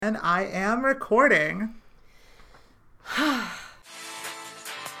And I am recording.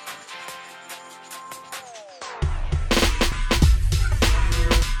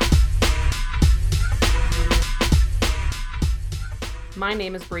 My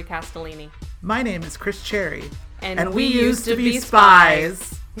name is Brie Castellini. My name is Chris Cherry. And we used to be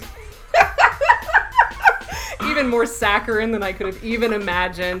spies. Even more saccharine than I could have even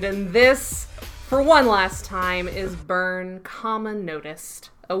imagined. And this, for one last time, is Burn, Noticed.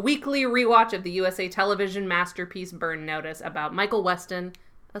 A weekly rewatch of the USA television masterpiece Burn Notice about Michael Weston,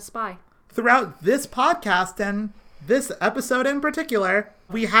 a spy. Throughout this podcast and this episode in particular,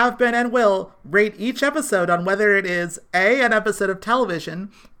 we have been and will rate each episode on whether it is A, an episode of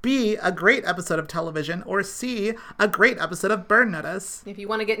television, B, a great episode of television, or C, a great episode of Burn Notice. If you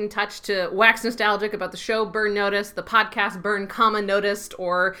want to get in touch to wax nostalgic about the show Burn Notice, the podcast Burn, Noticed,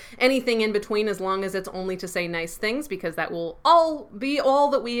 or anything in between, as long as it's only to say nice things, because that will all be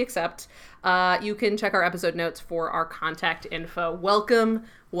all that we accept, you can check our episode notes for our contact info. Welcome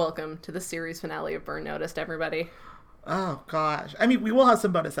to the series finale of Burn Noticed, everybody. Oh, gosh. I mean, we will have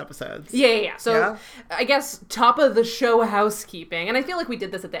some bonus episodes. Yeah. So, I guess top of the show housekeeping, and I feel like we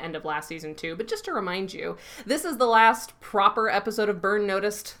did this at the end of last season too, but just to remind you, this is the last proper episode of Burn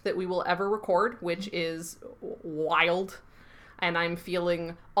Noticed that we will ever record, which is wild, and I'm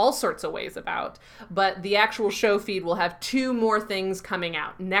feeling all sorts of ways about. But the actual show feed will have 2 more things coming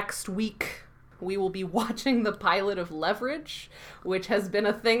out. Next week, we will be watching the pilot of Leverage, which has been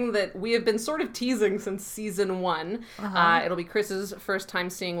a thing that we have been sort of teasing since season 1. It'll be Chris's first time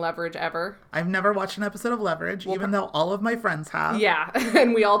seeing Leverage ever. I've never watched an episode of Leverage, even though all of my friends have. Yeah,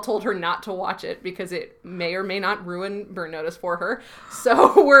 and we all told her not to watch it because it may or may not ruin Burn Notice for her.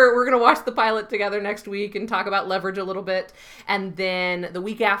 So we're going to watch the pilot together next week and talk about Leverage a little bit. And then the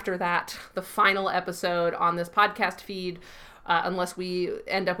week after that, the final episode on this podcast feed, unless we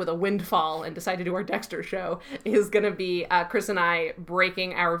end up with a windfall and decide to do our Dexter show, is going to be Chris and I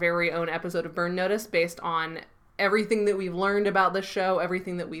breaking our very own episode of Burn Notice based on everything that we've learned about the show,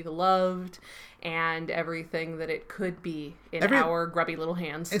 everything that we've loved, and everything that it could be in our grubby little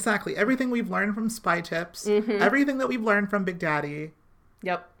hands. Exactly. Everything we've learned from Spy Tips, everything that we've learned from Big Daddy.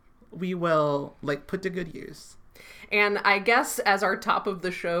 Yep. We will, put to good use. And I guess as our top of the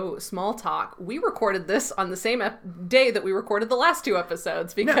show small talk, we recorded this on the same day that we recorded the last 2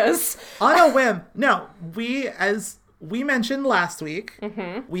 episodes because... No, on a whim. No, as we mentioned last week,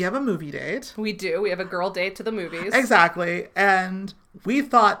 we have a movie date. We do. We have a girl date to the movies. Exactly. And we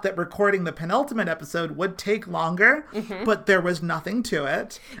thought that recording the penultimate episode would take longer, but there was nothing to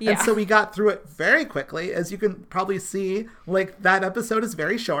it. Yeah. And so we got through it very quickly. As you can probably see, that episode is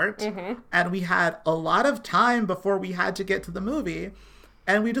very short. And we had a lot of time before we had to get to the movie.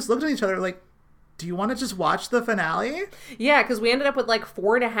 And we just looked at each other do you want to just watch the finale? Yeah, because we ended up with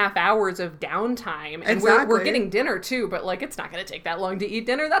 4.5 hours of downtime. And exactly. we're getting dinner too, but it's not going to take that long to eat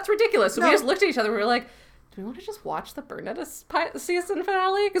dinner. That's ridiculous. So we just looked at each other and we were like, do we want to just watch the Burn Notice season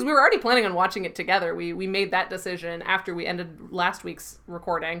finale? Because we were already planning on watching it together. We made that decision after we ended last week's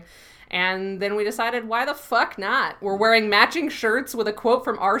recording. And then we decided, why the fuck not? We're wearing matching shirts with a quote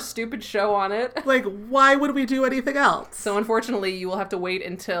from Our Stupid Show on it. Why would we do anything else? So unfortunately, you will have to wait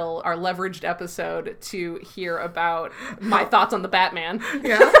until our leveraged episode to hear about my thoughts on the Batman.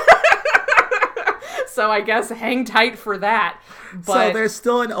 Yeah. So I guess hang tight for that. But so there's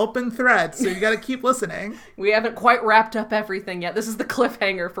still an open thread, so you got to keep listening. We haven't quite wrapped up everything yet. This is the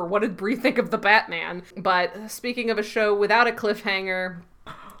cliffhanger for what did Brie think of the Batman. But speaking of a show without a cliffhanger,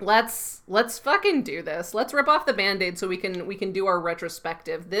 let's fucking do this. Let's rip off the Band-Aid so we can do our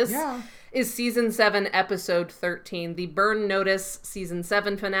retrospective. This is season 7, episode 13, the Burn Notice season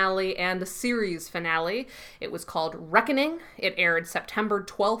 7 finale and series finale. It was called Reckoning. It aired September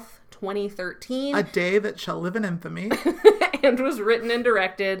 12th, 2013. A day that shall live in infamy. And was written and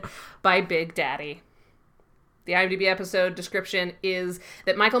directed by Big Daddy. The IMDb episode description is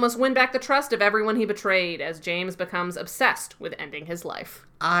that Michael must win back the trust of everyone he betrayed as James becomes obsessed with ending his life.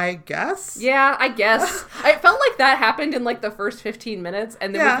 I guess? Yeah, I guess. I felt like that happened in the first 15 minutes,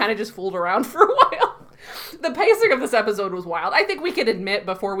 and then we kind of just fooled around for a while. The pacing of this episode was wild. I think we can admit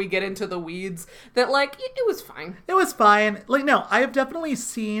before we get into the weeds that, it was fine. It was fine. No, I have definitely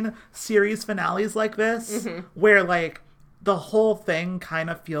seen series finales like this where, the whole thing kind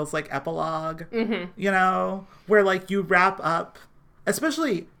of feels like epilogue, where you wrap up,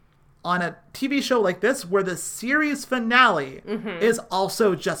 especially on a TV show like this, where the series finale is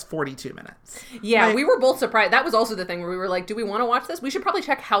also just 42 minutes. Yeah, we were both surprised. That was also the thing where we were like, do we want to watch this? We should probably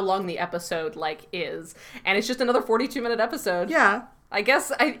check how long the episode is. And it's just another 42-minute episode. Yeah. I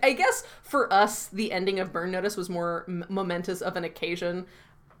guess for us, the ending of Burn Notice was more momentous of an occasion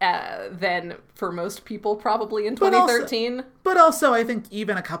than for most people probably in 2013. But also, I think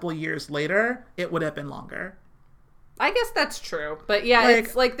even a couple years later, it would have been longer. I guess that's true. But yeah,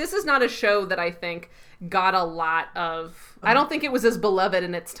 it's like, this is not a show that I think got a lot of... I don't think it was as beloved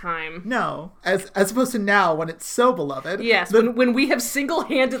in its time. No. As opposed to now, when it's so beloved. Yes, when we have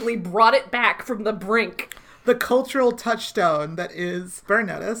single-handedly brought it back from the brink. The cultural touchstone that is Burn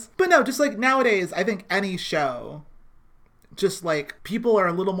Notice. But no, just like nowadays, I think any show, just like people are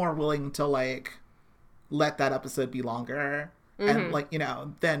a little more willing to like let that episode be longer. And like, you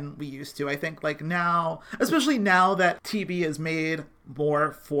know, than we used to. I think like now, especially now that TV is made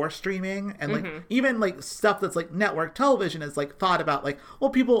more for streaming and like even like stuff that's like network television is like thought about like, well,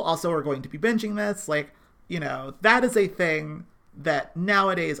 people also are going to be binging this. Like, you know, that is a thing that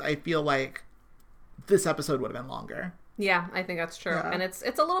nowadays I feel like this episode would have been longer. Yeah, I think that's true. Yeah. And it's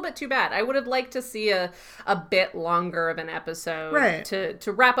a little bit too bad. I would have liked to see a bit longer of an episode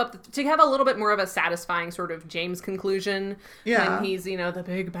to wrap up, to have a little bit more of a satisfying sort of James conclusion. Yeah. When he's, you know, the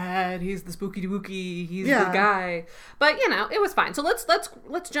big bad, he's the spooky dookie, he's the guy. But, you know, it was fine. So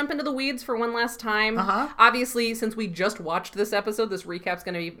let's jump into the weeds for one last time. Obviously, since we just watched this episode, this recap's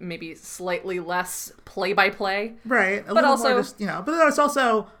going to be maybe slightly less play-by-play. Right. But also, more just, you know, but there's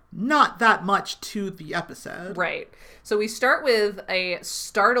also not that much to the episode. Right. So we start with a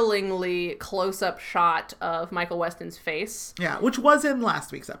startlingly close-up shot of Michael Weston's face. Yeah, which was in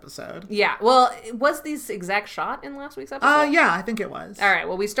last week's episode. Yeah, well, was this exact shot in last week's episode? Yeah, I think it was. All right,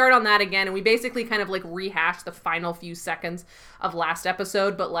 well, we start on that again, and we basically kind of, like, rehash the final few seconds of last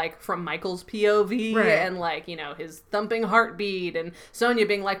episode, but, like, from Michael's POV, and, like, you know, his thumping heartbeat, and Sonia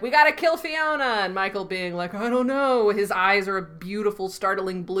being like, we gotta kill Fiona, and Michael being like, I don't know. His eyes are a beautiful,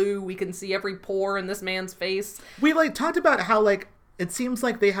 startling blue. We can see every pore in this man's face. We, like, talked about how, like, it seems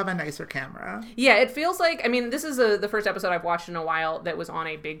like they have a nicer camera. Yeah, it feels like, I mean, this is the first episode I've watched in a while that was on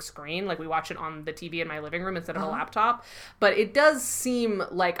a big screen. Like, we watch it on the TV in my living room instead of a laptop. But it does seem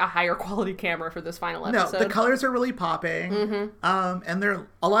like a higher quality camera for this final episode. No, the colors are really popping. And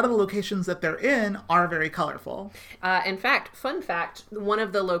a lot of the locations that they're in are very colorful. In fact, fun fact, one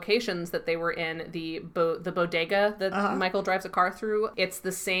of the locations that they were in, the bodega that Michael drives a car through, it's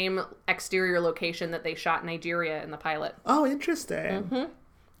the same exterior location that they shot Nigeria in the pilot. Oh, interesting.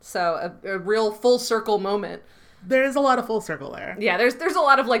 So a real full circle moment. There is a lot of full circle there. Yeah, there's a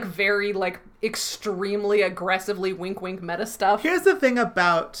lot of like very like extremely aggressively wink wink meta stuff. Here's the thing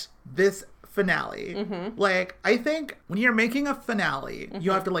about this finale. Like, I think when you're making a finale,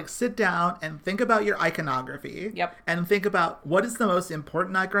 you have to like sit down and think about your iconography. Yep. And think about what is the most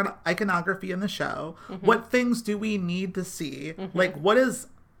important iconography in the show. What things do we need to see? Like, where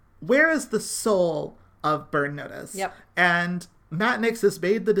is the soul of Burn Notice? Yep. And Matt Nix has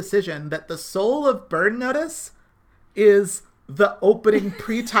made the decision that the soul of Burn Notice is the opening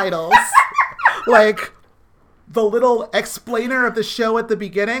pre-titles. Like, the little explainer of the show at the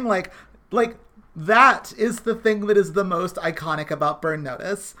beginning. Like that is the thing that is the most iconic about Burn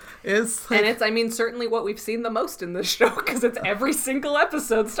Notice. Is like, and it's, I mean, certainly what we've seen the most in this show, because it's every single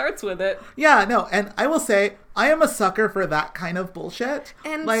episode starts with it. Yeah, no, and I will say, I am a sucker for that kind of bullshit.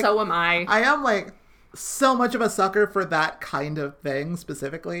 And like, so am I. I am, like, so much of a sucker for that kind of thing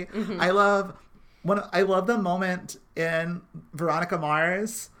specifically. I love the moment in Veronica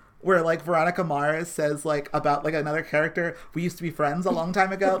Mars where like Veronica Mars says like about like another character, we used to be friends a long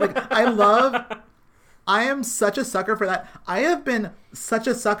time ago. Like, I am such a sucker for that. I have been such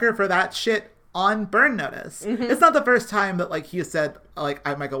a sucker for that shit on Burn Notice. It's not the first time that like he has said like,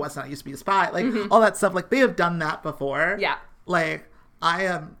 I'm Michael Weston, I used to be a spy. Like all that stuff. Like, they have done that before. Yeah. Like, I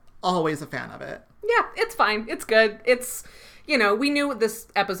am always a fan of it. Yeah, it's fine. It's good. It's, you know, we knew what this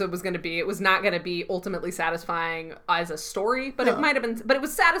episode was going to be. It was not going to be ultimately satisfying as a story, but it might have been, but it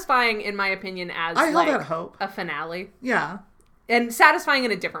was satifying in my opinion as I held out hope. A finale. Yeah. And satisfying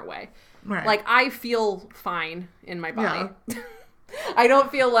in a different way. Right. Like, I feel fine in my body. Yeah. I don't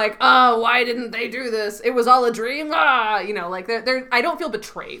feel like, oh, why didn't they do this? It was all a dream. You know, like, I don't feel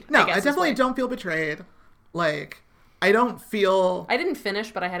betrayed. No, I definitely don't feel betrayed. Like, I don't feel... I didn't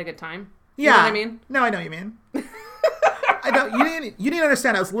finish, but I had a good time. Yeah. You know what I mean? No, I know what you mean. You need to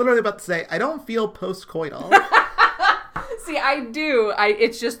understand, I was literally about to say, I don't feel post-coital. See, I do.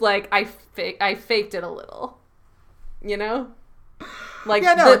 It's just like, I faked it a little. You know? Like,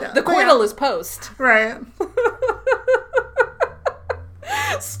 the coital is post. Right.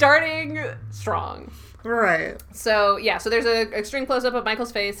 Starting strong. Right. So, yeah, so there's a extreme close-up of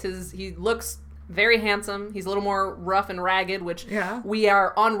Michael's face. He looks very handsome. He's a little more rough and ragged, which we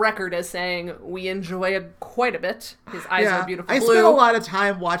are on record as saying we enjoy quite a bit. His eyes are beautiful blue. I spent a lot of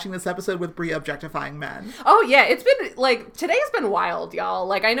time watching this episode with Brie objectifying men. Oh, yeah. It's been, like, today's been wild, y'all.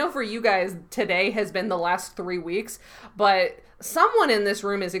 Like, I know for you guys, today has been the last 3 weeks, but someone in this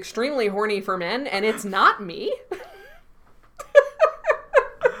room is extremely horny for men, and it's not me.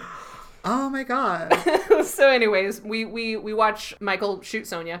 Oh my god. So anyways, we watch Michael shoot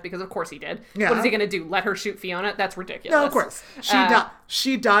Sonia because of course he did. Yeah. What is he going to do? Let her shoot Fiona? That's ridiculous. No, of course.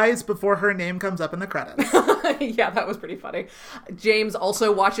 She dies before her name comes up in the credits. Yeah, that was pretty funny. James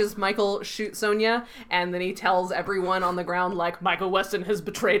also watches Michael shoot Sonia, and then he tells everyone on the ground, like, Michael Weston has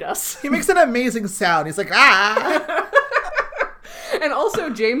betrayed us. He makes an amazing sound. He's like, ah! And also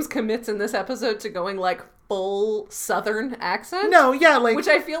James commits in this episode to going, like, full Southern accent. No, yeah, like... Which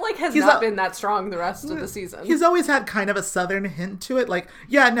I feel like has not been that strong the rest of the season. He's always had kind of a Southern hint to it. Like,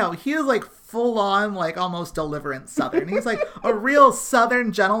 yeah, no, he is, like, full-on, like, almost Deliverance Southern. He's, like, a real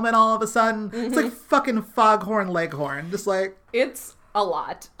Southern gentleman all of a sudden. Mm-hmm. It's like fucking Foghorn Leghorn. Just, like... It's a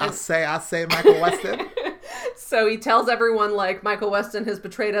lot. I say, Michael Weston. So he tells everyone, like, Michael Weston has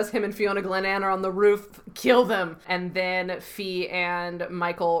betrayed us. Him and Fiona Glenanne are on the roof. Kill them. And then Fee and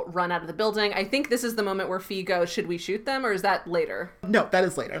Michael run out of the building. I think this is the moment where Fee goes, should we shoot them? Or is that later? No, that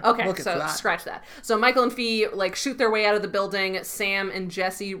is later. Okay, so scratch that. So Michael and Fee, like, shoot their way out of the building. Sam and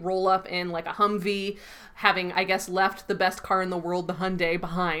Jesse roll up in, like, a Humvee, having, I guess, left the best car in the world, the Hyundai,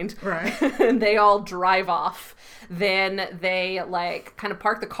 behind. Right. And they all drive off. Then they, like, kind of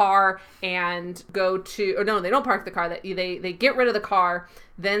park the car and go to... Or no, they don't park the car. They get rid of the car.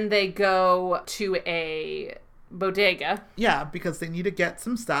 Then they go to a bodega. Yeah, because they need to get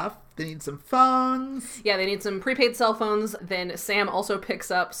some stuff. They need some phones. Yeah, they need some prepaid cell phones. Then Sam also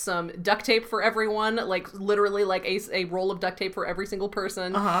picks up some duct tape for everyone, like literally like a roll of duct tape for every single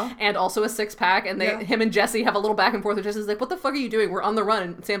person, and also a 6-pack. And him and Jesse have a little back and forth. Where Jesse's like, "What the fuck are you doing? We're on the run."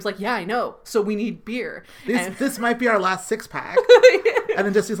 And Sam's like, "Yeah, I know. So we need beer. This might be our last 6-pack." And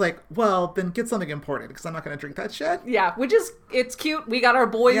then Jesse's like, "Well, then get something imported because I'm not going to drink that shit." Yeah, it's cute. We got our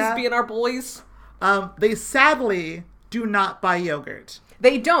boys being our boys. They sadly do not buy yogurt.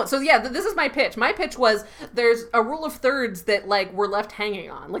 They don't. So yeah, this is my pitch. My pitch was there's a rule of thirds that like we're left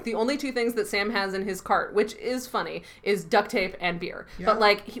hanging on. Like the only two things that Sam has in his cart, which is funny, is duct tape and beer. Yeah. But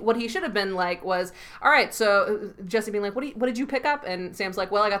like what he should have been like was, all right, so Jesse being like, what did you pick up? And Sam's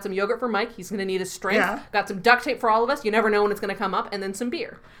like, well, I got some yogurt for Mike. He's going to need his strength. Yeah. Got some duct tape for all of us. You never know when it's going to come up. And then some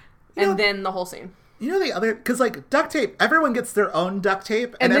beer. Then the whole scene. You know the other, because like duct tape, everyone gets their own duct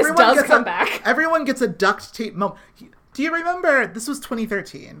tape. And this does come back. Everyone gets a duct tape moment. Do you remember, this was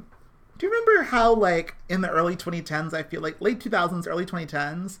 2013. Do you remember how, like, in the early 2010s, I feel like, late 2000s, early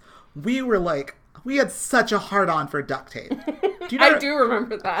 2010s, we had such a hard-on for duct tape. I do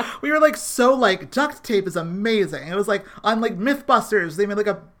remember that. We were, like, so, like, duct tape is amazing. It was, like, on, like, Mythbusters, they made,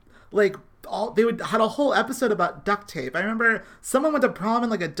 had a whole episode about duct tape. I remember someone went to prom in,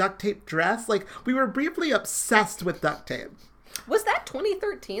 like, a duct tape dress. Like, we were briefly obsessed with duct tape. Was that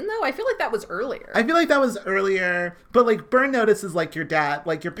 2013 though? I feel like that was earlier. I feel like that was earlier, but like Burn Notice is like your dad,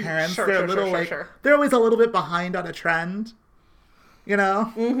 like your parents. They're they're always a little bit behind on a trend, you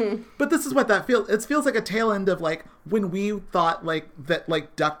know? Mm-hmm. But this is what that feels. It feels like a tail end of like when we thought like that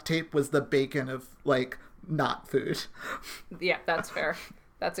like duct tape was the bacon of like not food. Yeah, that's fair.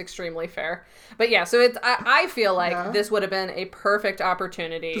 That's extremely fair. But yeah, so I feel like this would have been a perfect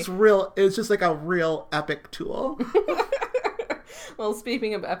opportunity. It's just like a real epic tool. Well,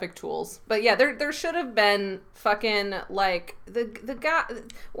 speaking of epic tools, but yeah, there should have been fucking like the guy.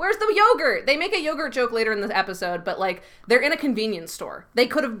 Where's the yogurt? They make a yogurt joke later in the episode, but like they're in a convenience store. They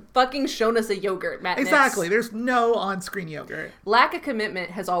could have fucking shown us a yogurt, Matt. Exactly. There's no on-screen yogurt. Lack of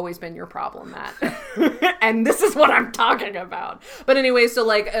commitment has always been your problem, Matt. And this is what I'm talking about. But anyway, so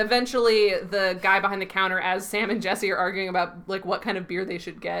like eventually the guy behind the counter, as Sam and Jesse are arguing about like what kind of beer they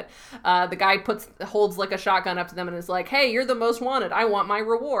should get, the guy holds like a shotgun up to them and is like, "Hey, you're the most wanted. I want my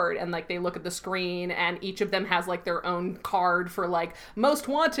reward." And like they look at the screen and each of them has like their own card for like most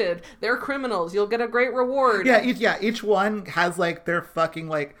wanted. They're criminals. You'll get a great reward. Yeah, each one has like their fucking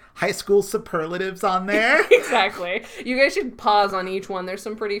like high school superlatives on there. Exactly. You guys should pause on each one. There's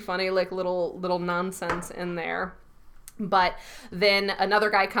some pretty funny like little nonsense in there. But then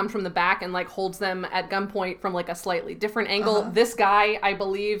another guy comes from the back and like holds them at gunpoint from like a slightly different angle. This guy, I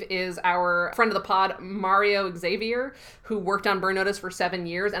believe, is our friend of the pod, Mario Xavier, who worked on Burn Notice for 7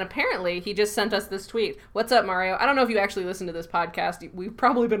 years. And apparently he just sent us this tweet. What's up, Mario? I don't know if you actually listen to this podcast. We've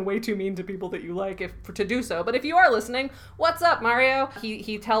probably been way too mean to people that you like to do so. But if you are listening, what's up, Mario?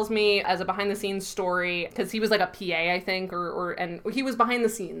 He tells me as a behind the scenes story, because he was like a PA, I think, and he was behind the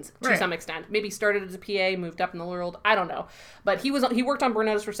scenes to some extent. Maybe started as a PA, moved up in the world. I don't know. But he worked on Burn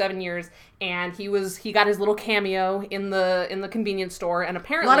Notice for 7 years, and he got his little cameo in the convenience store, and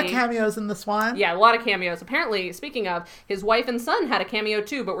apparently a lot of cameos in this one. Yeah, a lot of cameos. Apparently, speaking of, his wife and son had a cameo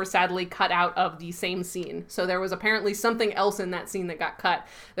too, but were sadly cut out of the same scene. So there was apparently something else in that scene that got cut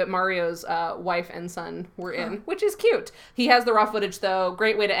that Mario's wife and son were in, which is cute. He has the raw footage though.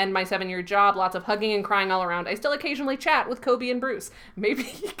 Great way to end my 7-year job. Lots of hugging and crying all around. I still occasionally chat with Kobe and Bruce. Maybe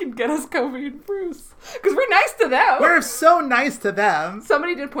he can get us Kobe and Bruce because we're nice to them. We're so nice to them.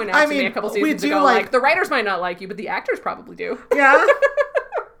 Somebody did point out to me a couple seasons ago, like, the writers might not like you, but the actors probably do. Yeah.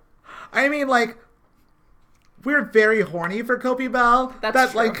 I mean, like, we're very horny for Kobe Bell.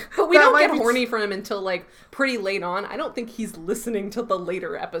 That's true. But we don't get horny for him until, like, pretty late on. I don't think he's listening to the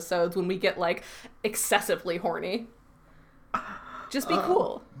later episodes when we get, like, excessively horny. Just be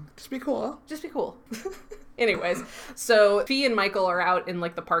cool. Just be cool. Just be cool. Anyways, so Fee and Michael are out in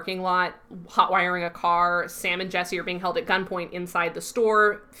like the parking lot, hot wiring a car. Sam and Jesse are being held at gunpoint inside the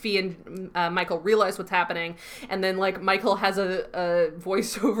store. Fee and Michael realize what's happening, and then like Michael has a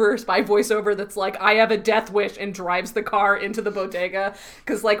spy voiceover that's like, "I have a death wish," and drives the car into the bodega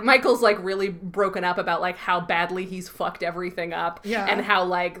because like Michael's like really broken up about like how badly he's fucked everything up, and how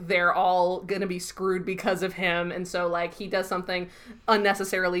like they're all gonna be screwed because of him, and so like he does something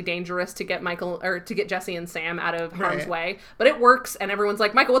unnecessarily dangerous to get Jesse and Sam out of harm's way, but it works, and everyone's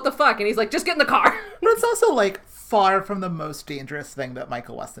like, "Michael, what the fuck?" And he's like, "Just get in the car." But it's also like far from the most dangerous thing that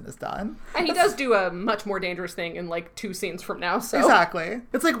Michael Weston has done. And he does do a much more dangerous thing in like 2 scenes from now. So exactly,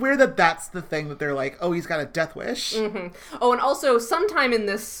 it's like weird that that's the thing that they're like, "Oh, he's got a death wish." Mm-hmm. Oh, and also sometime in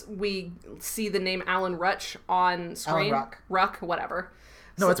this we see the name Alan Rutsch on screen. Alan Ruck, whatever.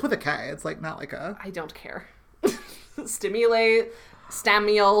 No, it's with a K. It's like not like a. I don't care. Stamiel,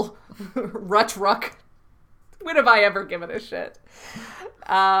 Rutsch Ruck. When have I ever given a shit?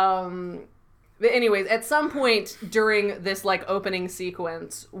 But anyways, at some point during this like opening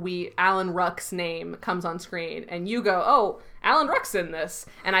sequence, Alan Ruck's name comes on screen, and you go, "Oh, Alan Ruck's in this."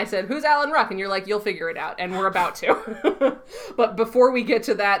 And I said, "Who's Alan Ruck?" And you're like, "You'll figure it out." And we're about to. But before we get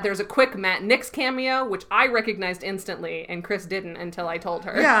to that, there's a quick Matt Nix cameo, which I recognized instantly, and Chris didn't until I told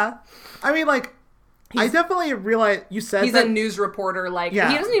her. Yeah. I mean, like, I definitely realized you said he's a news reporter. Like, he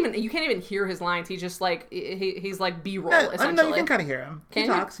doesn't even, you can't even hear his lines. He's just like, he's like B-roll, essentially. No, you can kind of hear him. He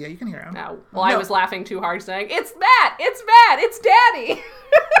talks. Yeah, you can hear him. Oh, well, I was laughing too hard saying, "It's Matt! It's Matt! It's Daddy!"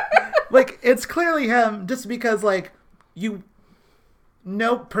 Like, it's clearly him just because, like,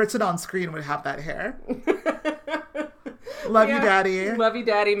 no person on screen would have that hair. Love you, Daddy. Love you,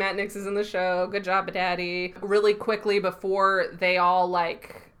 Daddy. Matt Nix is in the show. Good job, Daddy. Really quickly before they all,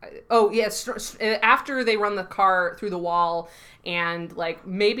 like... Oh, yes. After they run the car through the wall, and like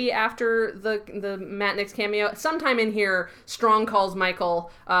maybe after the Matt Nix cameo, sometime in here, Strong calls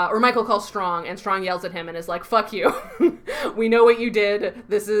Michael, or Michael calls Strong, and Strong yells at him and is like, "Fuck you. We know what you did.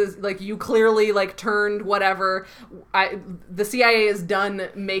 This is like, you clearly like turned whatever. The CIA is done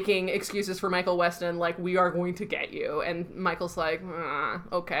making excuses for Michael Weston. Like, we are going to get you." And Michael's like,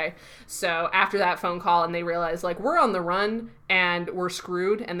 "Okay." So after that phone call, and they realize like, we're on the run and we're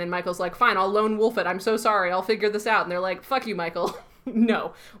screwed. And then Michael's like, "Fine, I'll lone wolf it. I'm so sorry. I'll figure this out." And they're like, "Fuck you, Michael.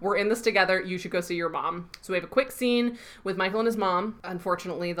 No, we're in this together. You should go see your mom." So we have a quick scene with Michael and his mom.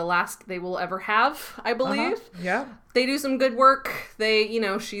 Unfortunately, the last they will ever have, I believe. Yeah. They do some good work.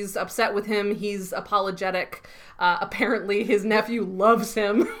 She's upset with him. He's apologetic. Apparently his nephew loves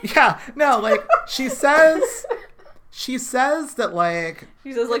him. Yeah. No, like, she says that, like,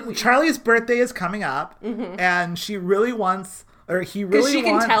 Charlie's birthday is coming up, and she really wants, or he really wants... Because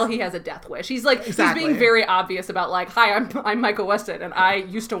she can tell he has a death wish. He's like, He's being very obvious about like, "Hi, I'm Michael Weston, and I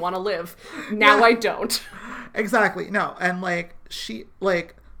used to want to live. Now I don't." Exactly. No, and like, she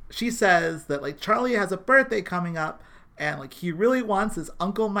says that like Charlie has a birthday coming up, and like he really wants his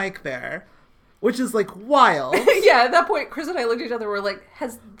Uncle Mike there. Which is, like, wild. Yeah, at that point, Chris and I looked at each other and were like,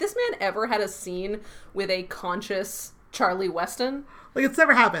 has this man ever had a scene with a conscious Charlie Weston? Like, it's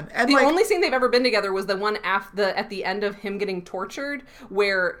never happened. And the only scene they've ever been together was the one at the end of him getting tortured,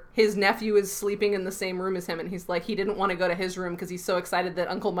 where his nephew is sleeping in the same room as him, and he's like, he didn't want to go to his room because he's so excited that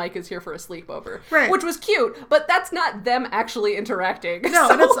Uncle Mike is here for a sleepover. Right. Which was cute, but that's not them actually interacting. No,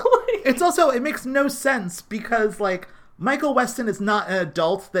 so, and it's also, it makes no sense because, like, Michael Weston is not an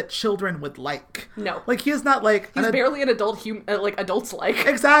adult that children would like. No. Like, he is not like... He's barely an adult like adults like.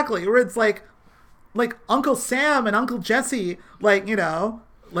 Exactly. Where it's like Uncle Sam and Uncle Jesse, like, you know,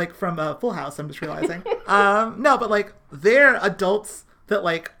 like from Full House, I'm just realizing. No, but like, they're adults that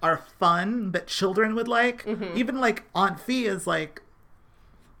like are fun, that children would like. Mm-hmm. Even like Aunt Fee is like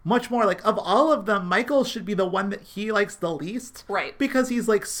much more like, of all of them, Michael should be the one that he likes the least. Right. Because he's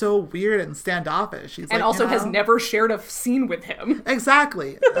like so weird and standoffish. He's and like, also you know, has never shared a scene with him.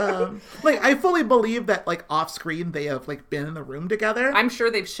 Exactly. Like, I fully believe that like off screen they have like been in the room together. I'm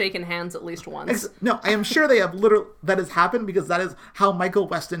sure they've shaken hands at least once. No, I am sure they have that has happened, because that is how Michael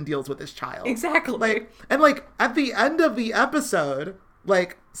Weston deals with his child. Exactly. Like, and like at the end of the episode,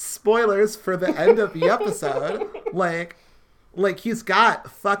 like, spoilers for the end of the episode, like he's got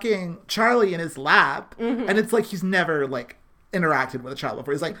fucking Charlie in his lap, mm-hmm. and it's like he's never like interacted with a child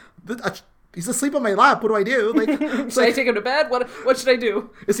before. He's like, he's asleep on my lap. What do I do? Like, should I take him to bed? What should I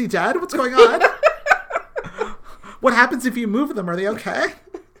do? Is he dead? What's going on? What happens if you move them? Are they okay?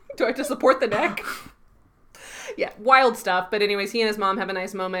 Do I have to support the neck? Yeah, wild stuff. But anyways, he and his mom have a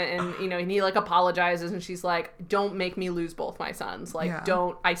nice moment, and you know, and he like apologizes, and she's like, "Don't make me lose both my sons. Like,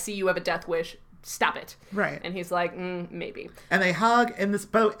 don't. I see you have a death wish. Stop it." Right. And he's like, maybe. And they hug in this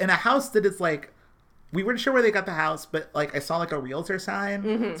boat in a house that is like, we weren't sure where they got the house, but like I saw like a realtor sign.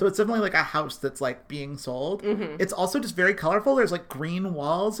 Mm-hmm. So it's definitely like a house that's like being sold. Mm-hmm. It's also just very colorful. There's like green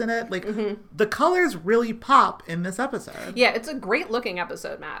walls in it. Like, mm-hmm. the colors really pop in this episode. Yeah, it's a great looking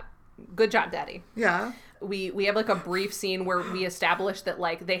episode, Matt. Good job, Daddy. Yeah. We have like a brief scene where we establish that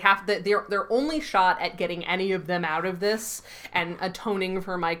like they're only shot at getting any of them out of this and atoning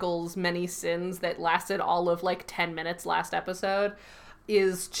for Michael's many sins that lasted all of like 10 minutes last episode,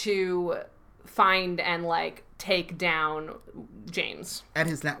 is to find and like take down James and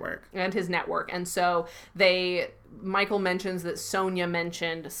his network. And so Michael mentions that Sonia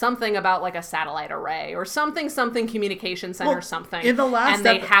mentioned something about like a satellite array or something communication center, something. In the last and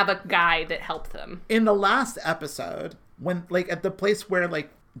they have a guy that helped them. In the last episode, when like at the place where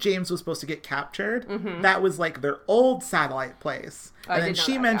like James was supposed to get captured, mm-hmm. that was like their old satellite place. And then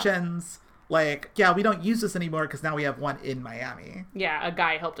she mentions like, yeah, we don't use this anymore because now we have one in Miami. Yeah, a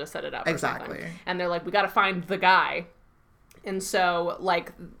guy helped us set it up. Exactly. And they're like, we got to find the guy. And so,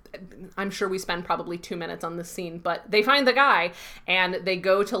 like, I'm sure we spend probably 2 minutes on this scene, but they find the guy and they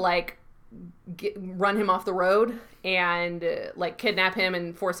go to like run him off the road and like kidnap him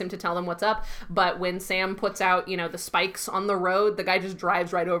and force him to tell them what's up. But when Sam puts out, you know, the spikes on the road, the guy just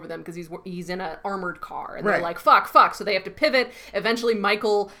drives right over them because he's in an armored car, and they're like, fuck. So they have to pivot. Eventually,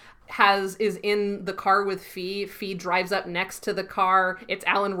 Michael is in the car with Fee. Fee drives up next to the car. It's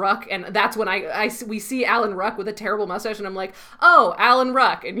Alan Ruck, and that's when we see Alan Ruck with a terrible mustache, and I'm like, oh, Alan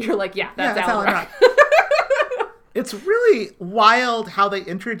Ruck, and you're like, yeah, that's Alan Ruck. It's really wild how they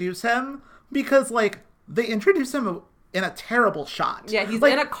introduce him, because like they introduce him in a terrible shot. Yeah, he's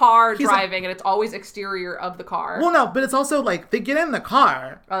like, in a car driving, and it's always exterior of the car. Well, no, but it's also like they get in the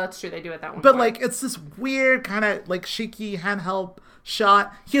car. Oh, that's true. They do it that one. But like it's this weird kind of like shaky handheld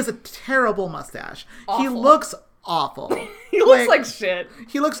shot. He has a terrible mustache. Awful. He looks awful. He looks like shit.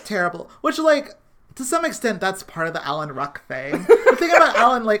 He looks terrible. Which, like, to some extent, that's part of the Alan Ruck thing. The thing about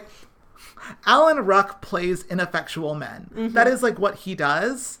Alan Ruck plays ineffectual men. Mm-hmm. That is like what he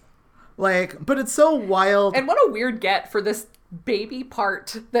does. Like, but it's so wild. And what a weird get for this baby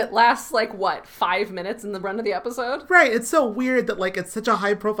part that lasts like 5 minutes in the run of the episode. Right. It's so weird that like it's such a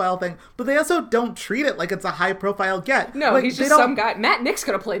high profile thing, but they also don't treat it like it's a high profile get. No, like, he's just some guy. Matt Nix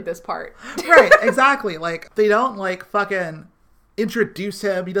could have played this part. Right. Exactly. Like they don't like fucking introduce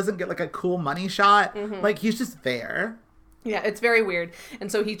him. He doesn't get like a cool money shot. Mm-hmm. Like he's just there. Yeah, it's very weird.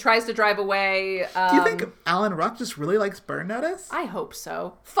 And so he tries to drive away. Do you think Alan Ruck just really likes Burn Notice? I hope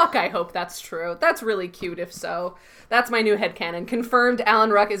so. Fuck, I hope that's true. That's really cute if so. That's my new headcanon. Confirmed Alan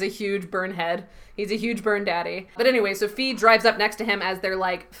Ruck is a huge burn head. He's a huge burn daddy. But anyway, so Fee drives up next to him as they're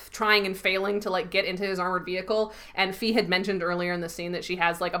like trying and failing to like get into his armored vehicle. And Fee had mentioned earlier in the scene that she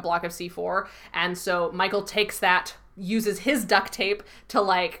has like a block of C4. And so Michael takes that, uses his duct tape to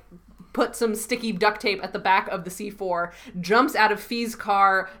like put some sticky duct tape at the back of the C4, jumps out of Fee's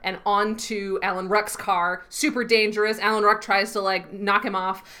car and onto Alan Ruck's car. Super dangerous. Alan Ruck tries to like knock him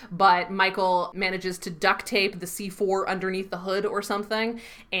off, but Michael manages to duct tape the C4 underneath the hood or something,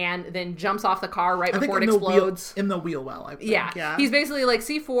 and then jumps off the car right before it explodes. In the wheel well, I think. Yeah. He's basically like,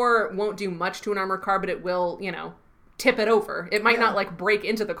 C4 won't do much to an armored car, but it will, you know, tip it over. It might not like break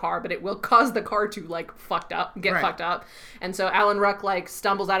into the car, but it will cause the car to like fucked up. And so Alan Ruck like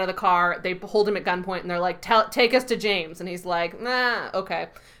stumbles out of the car. They hold him at gunpoint and they're like, take us to James. And he's like, nah, okay.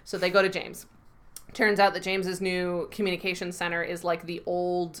 So they go to James. Turns out that James's new communication center is like the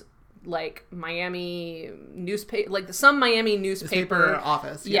old, like, Miami newspaper, like some Miami newspaper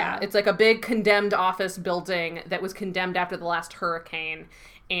office. Yeah, it's like a big condemned office building that was condemned after the last hurricane.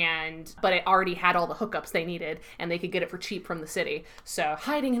 But it already had all the hookups they needed, and they could get it for cheap from the city. So,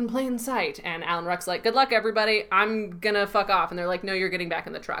 hiding in plain sight. And Alan Ruck's like, good luck, everybody. I'm gonna fuck off. And they're like, no, you're getting back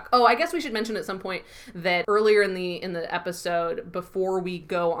in the truck. Oh, I guess we should mention at some point that earlier in the episode, before we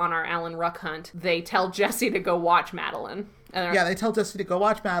go on our Alan Ruck hunt, they tell Jesse to go watch Madeline. Yeah, they tell Jesse to go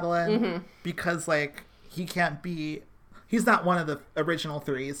watch Madeline because, like, he's not one of the original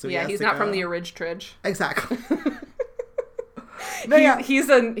three. So yeah, he's not from the Orig Tridge. Exactly. No, he's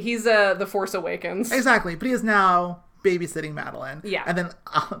the Force Awakens. Exactly, but he is now babysitting Madeline. Yeah. And then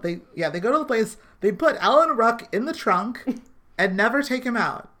they go to the place, they put Alan Ruck in the trunk and never take him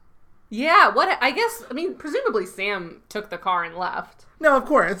out. Yeah, presumably Sam took the car and left. No, of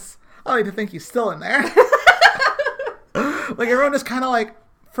course. I like to think he's still in there. Like, everyone just kind of, like,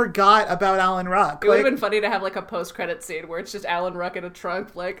 forgot about Alan Ruck. It would have been funny to have, like, a post-credit scene where it's just Alan Ruck in a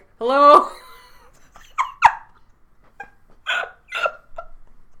trunk, like, hello?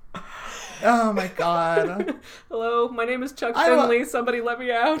 Oh my god. Hello, my name is Chuck Finley. Somebody let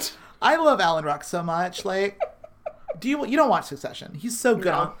me out. I love Alan Ruck so much. Like, you don't watch Succession? He's so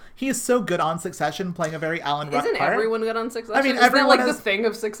good he is so good on Succession, playing a very Alan Ruck Isn't part. everyone good on Succession? I mean, isn't that like the thing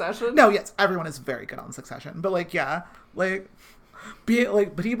of Succession? No, yes, everyone is very good on Succession. But, like, yeah, like,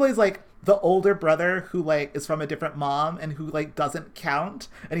 but he plays, like, the older brother who, like, is from a different mom and who, like, doesn't count,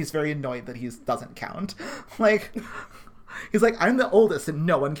 and he's very annoyed that he doesn't count. Like, he's like, I'm the oldest and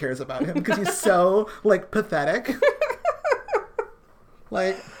no one cares about him because he's so, like, pathetic.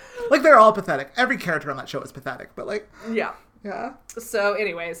 Like, they're all pathetic. Every character on that show is pathetic, but, like... Yeah. Yeah. So,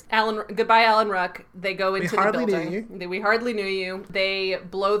 anyways, goodbye, Alan Ruck. They go into the building. We hardly knew you. They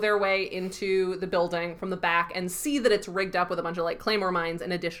blow their way into the building from the back and see that it's rigged up with a bunch of, like, claymore mines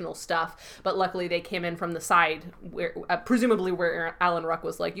and additional stuff. But luckily, they came in from the side, where presumably where Alan Ruck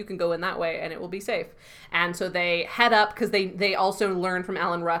was like, you can go in that way and it will be safe. And so they head up because they also learn from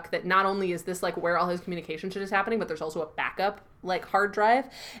Alan Ruck that not only is this, like, where all his communication shit is happening, but there's also a backup, like, hard drive.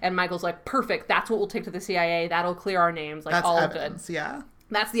 And Michael's like, perfect, that's what we'll take to the CIA. That'll clear our names. Like, that's all evidence, good. Yeah.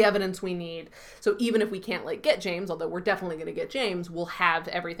 That's the evidence we need. So even if we can't, like, get James, although we're definitely going to get James, we'll have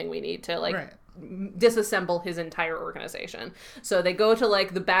everything we need to, like, disassemble his entire organization. So they go to,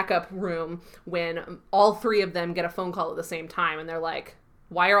 like, the backup room when all three of them get a phone call at the same time. And they're like,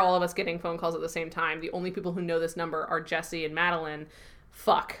 why are all of us getting phone calls at the same time? The only people who know this number are Jesse and Madeline.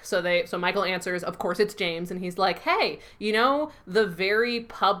 Fuck. So Michael answers, of course it's James, and he's like, hey, you know the very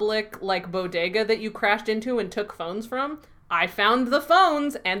public, like, bodega that you crashed into and took phones from? I found the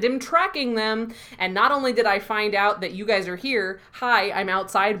phones and am tracking them. And not only did I find out that you guys are here, hi, I'm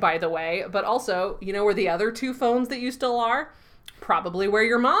outside, by the way, but also, you know where the other two phones that you still are? Probably where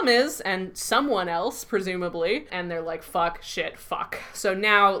your mom is and someone else, presumably. And they're like, fuck, shit, fuck. So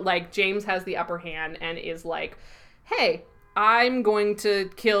now, like, James has the upper hand and is like, hey, I'm going to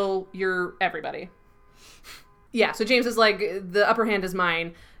kill everybody. Yeah, so James is like, the upper hand is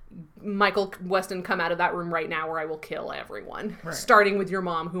mine. Michael Weston, come out of that room right now or I will kill everyone. Right. Starting with your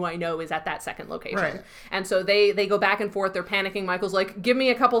mom, who I know is at that second location. Right. And so they go back and forth. They're panicking. Michael's like, give me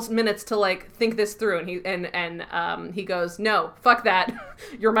a couple minutes to, like, think this through. And he goes, no, fuck that.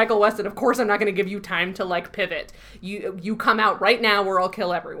 You're Michael Weston. Of course I'm not going to give you time to, like, pivot. You come out right now or I'll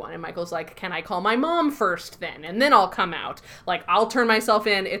kill everyone. And Michael's like, can I call my mom first then? And then I'll come out. Like, I'll turn myself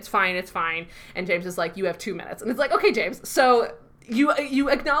in. It's fine. And James is like, you have 2 minutes. And it's like, okay, James. So you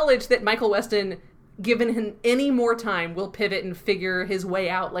acknowledge that Michael Weston, given him any more time, will pivot and figure his way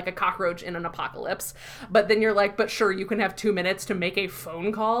out like a cockroach in an apocalypse. But then you're like, but sure, you can have 2 minutes to make a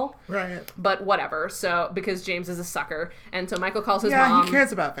phone call. Right. But whatever. So, because James is a sucker. And so Michael calls his mom. Yeah, he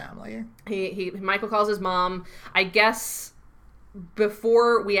cares about family. Michael calls his mom. I guess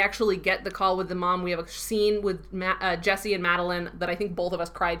before we actually get the call with the mom, we have a scene with Jesse and Madeline that I think both of us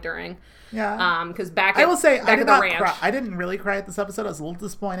cried during. Yeah. Because I will say, I did not cry. I didn't really cry at this episode. I was a little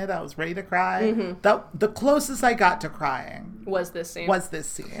disappointed. I was ready to cry. Mm-hmm. The closest I got to crying was this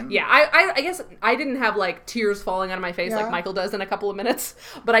scene. Yeah. I guess I didn't have, like, tears falling out of my face like Michael does in a couple of minutes,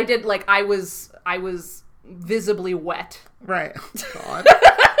 but I did, like, I was visibly wet. Right. God.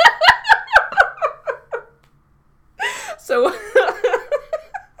 So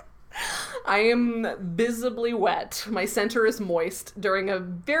I am visibly wet. My center is moist during a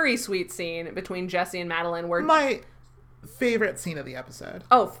very sweet scene between Jesse and Madeline where favorite scene of the episode.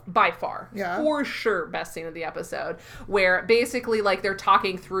 Oh, by far. Yeah. For sure, best scene of the episode. Where basically, like, they're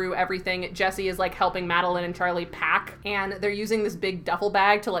talking through everything. Jesse is, like, helping Madeline and Charlie pack. And they're using this big duffel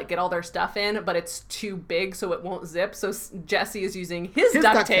bag to, like, get all their stuff in. But it's too big, so it won't zip. So Jesse is using his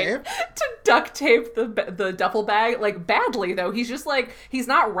duct tape to duct tape the duffel bag. Like, badly, though. He's just, like, he's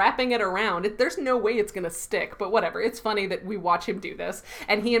not wrapping it around. There's no way it's gonna stick. But whatever. It's funny that we watch him do this.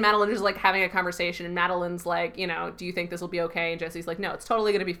 And he and Madeline are just, like, having a conversation. And Madeline's like, you know, do you think this will be okay? And Jesse's like, no, it's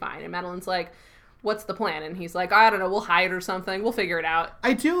totally gonna be fine. And Madeline's like, what's the plan? And he's like, I don't know, we'll hide or something, we'll figure it out.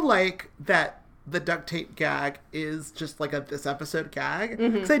 I do like that the duct tape gag is just like a this episode gag,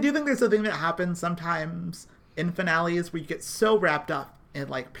 because I do think there's a thing that happens sometimes in finales where you get so wrapped up in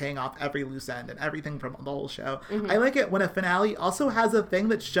like paying off every loose end and everything from the whole show. I like it when a finale also has a thing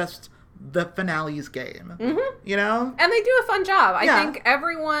that's just the finale's game, you know? And they do a fun job. I think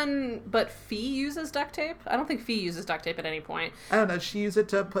everyone but Fee uses duct tape. I don't think Fee uses duct tape at any point. I don't know. She used it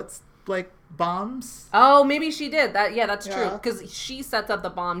to put, like, bombs. Oh, maybe she did. That's true. Because she sets up the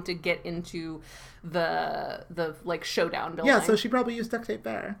bomb to get into the like showdown building. Yeah, so she probably used duct tape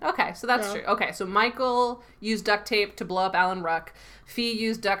there. Okay, so that's true. Okay, so Michael used duct tape to blow up Alan Ruck. Fee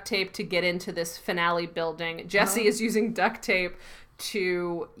used duct tape to get into this finale building. Jesse is using duct tape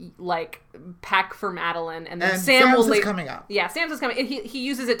to like pack for Madeline, and then Sam's is coming up. Yeah, Sam's is coming. He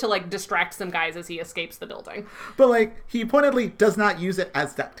uses it to like distract some guys as he escapes the building. But like he pointedly does not use it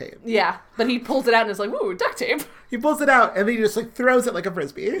as duct tape. Yeah, but he pulls it out and is like, "Ooh, duct tape." He pulls it out and then he just like throws it like a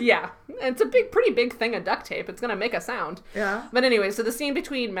frisbee. Yeah, it's a pretty big thing of duct tape. It's gonna make a sound. Yeah. But anyway, so the scene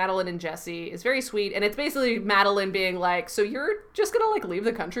between Madeline and Jesse is very sweet, and it's basically Madeline being like, "So you're just gonna like leave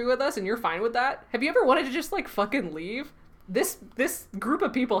the country with us, and you're fine with that? Have you ever wanted to just like fucking leave? This group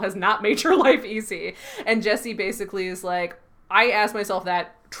of people has not made your life easy." And Jesse basically is like, I ask myself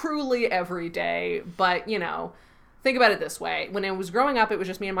that truly every day, but you know, think about it this way. When I was growing up, it was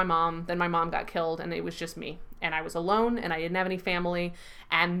just me and my mom. Then my mom got killed and it was just me. And I was alone and I didn't have any family.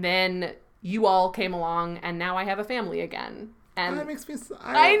 And then you all came along and now I have a family again. And that makes me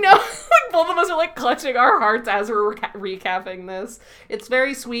I know. Like both of us are like clutching our hearts as we're recapping this. It's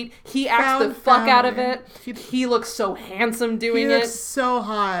very sweet. He acts the fuck out of it. He looks so handsome doing it. He looks so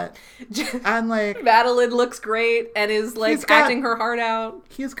hot. And like Madeline looks great and is like acting her heart out.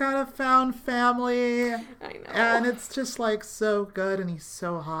 He's got a found family. I know. And it's just like so good and he's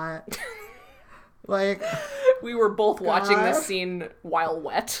so hot. Like we were both watching this scene while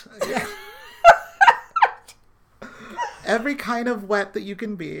wet. Yeah. Every kind of wet that you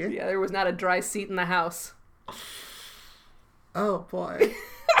can be. Yeah, there was not a dry seat in the house. Oh boy.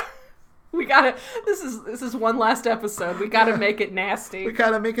 We gotta, this is one last episode. We gotta make it nasty. We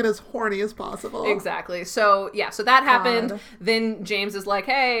gotta make it as horny as possible. Exactly. So yeah, so that happened. Then James is like,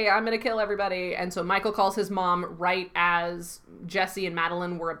 hey, I'm gonna kill everybody. And so Michael calls his mom right as Jesse and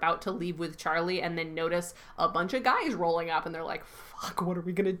Madeline were about to leave with Charlie, and then notice a bunch of guys rolling up and they're like, fuck, what are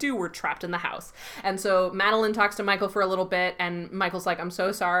we gonna do? We're trapped in the house. And so Madeline talks to Michael for a little bit and Michael's like, I'm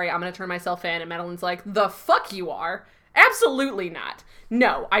so sorry, I'm gonna turn myself in. And Madeline's like, the fuck you are? Absolutely not.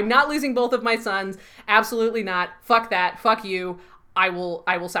 No, I'm not losing both of my sons. Absolutely not. Fuck that. Fuck you. I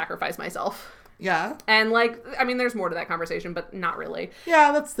will sacrifice myself. Yeah. And like, I mean, there's more to that conversation, but not really.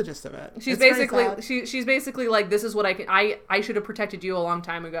 Yeah, that's the gist of it. She's basically like, this is what I should have protected you a long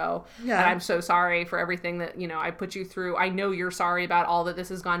time ago. Yeah. And I'm so sorry for everything that, you know, I put you through. I know you're sorry about all that this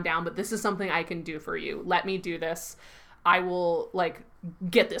has gone down, but this is something I can do for you. Let me do this. I will like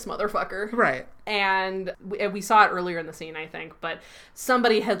get this motherfucker. Right. And we saw it earlier in the scene, I think, but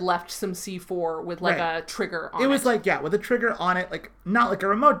somebody had left some C4 with like a trigger on it. It was like, yeah, with a trigger on it, like not like a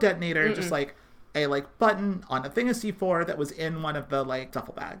remote detonator, just like a like button on a thing of C4 that was in one of the like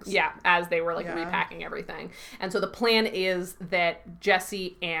duffel bags. Yeah, as they were like repacking everything. And so the plan is that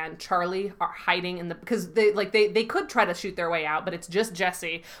Jesse and Charlie are hiding in the, because they could try to shoot their way out, but it's just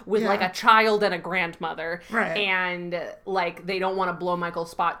Jesse with like a child and a grandmother. Right. And like they don't want to blow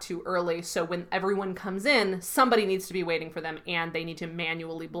Michael's spot too early, so when everyone comes in, somebody needs to be waiting for them and they need to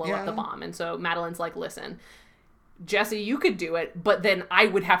manually blow up the bomb. And so Madeline's like, listen, Jesse, you could do it, but then I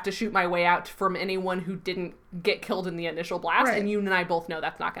would have to shoot my way out from anyone who didn't get killed in the initial blast, and you and I both know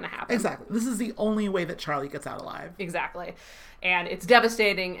that's not going to happen. Exactly. This is the only way that Charlie gets out alive. Exactly. And it's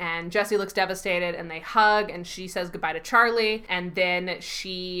devastating, and Jesse looks devastated, and they hug, and she says goodbye to Charlie, and then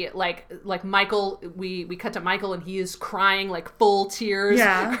she, like Michael, we cut to Michael, and he is crying, like, full tears.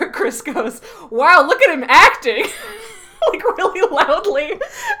 Yeah. Chris goes, wow, look at him acting! Like, really loudly.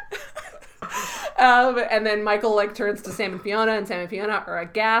 And then Michael like turns to Sam and Fiona, and Sam and Fiona are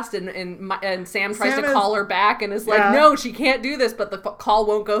aghast, and Sam tries to call her back and is like, no, she can't do this, but the call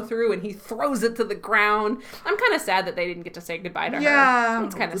won't go through, and he throws it to the ground. I'm kind of sad that they didn't get to say goodbye to her. Yeah.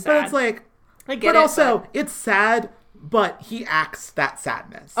 It's kind of sad. But it's like, it's sad, but he acts that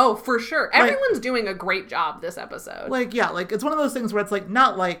sadness. Oh, for sure. Everyone's doing a great job this episode. Like, yeah, like, it's one of those things where it's like,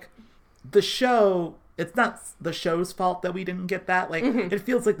 not like the show, it's not the show's fault that we didn't get that. Like, it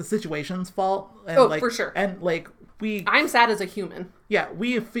feels like the situation's fault. And for sure. And, like, I'm sad as a human. Yeah,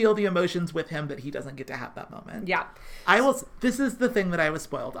 we feel the emotions with him that he doesn't get to have that moment. Yeah. This is the thing that I was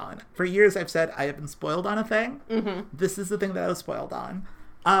spoiled on. For years I've said I have been spoiled on a thing. This is the thing that I was spoiled on.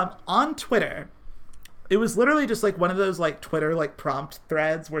 On Twitter, it was literally just like one of those like Twitter like prompt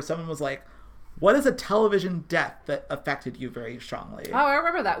threads where someone was like, what is a television death that affected you very strongly? Oh, I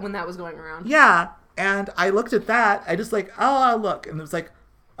remember that when that was going around. Yeah. And I looked at that. I just like, look. And it was like,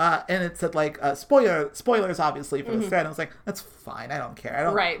 and it said like, spoilers obviously for this thread. And I was like, that's fine. I don't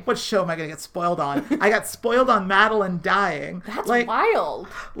care. Right. What show am I going to get spoiled on? I got spoiled on Madeline dying. That's like, wild.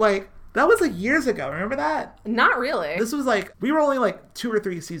 Like, that was like years ago. Remember that? Not really. This was like, we were only like 2 or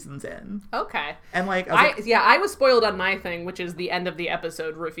 3 seasons in. Okay. And like, I was spoiled on my thing, which is the end of the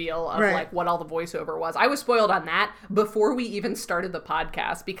episode reveal of like what all the voiceover was. I was spoiled on that before we even started the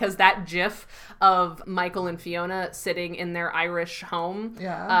podcast, because that GIF of Michael and Fiona sitting in their Irish home,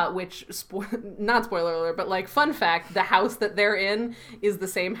 which not spoiler alert, but like fun fact, the house that they're in is the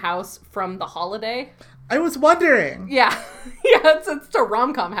same house from The Holiday. I was wondering. Yeah. It's a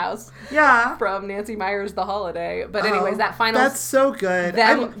rom-com house. Yeah. From Nancy Meyer's The Holiday. But anyways, that final... That's so good.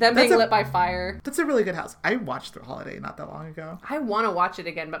 Them being lit by fire. That's a really good house. I watched The Holiday not that long ago. I want to watch it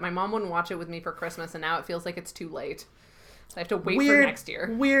again, but my mom wouldn't watch it with me for Christmas, and now it feels like it's too late. So I have to wait for next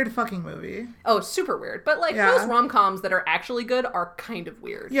year. Weird fucking movie. Oh, super weird. But like most rom-coms that are actually good are kind of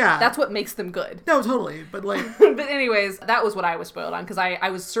weird. Yeah. That's what makes them good. No, totally. But like... But anyways, that was what I was spoiled on, because I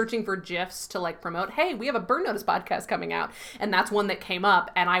was searching for GIFs to like promote, hey, we have a Burn Notice podcast coming out. And that's one that came up,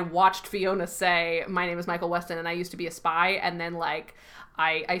 and I watched Fiona say, my name is Michael Weston and I used to be a spy. And then like...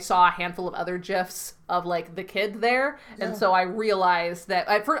 I saw a handful of other GIFs of like the kid there, and so I realized that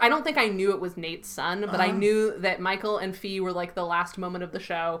at first I don't think I knew it was Nate's son, but I knew that Michael and Fee were like the last moment of the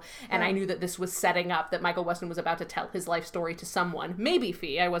show, and I knew that this was setting up that Michael Weston was about to tell his life story to someone, maybe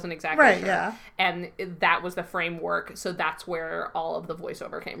Fee, I wasn't exactly sure. Yeah. And that was the framework, so that's where all of the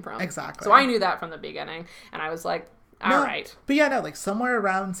voiceover came from. Exactly. So I knew that from the beginning, and I was like, all right. But yeah, no, like somewhere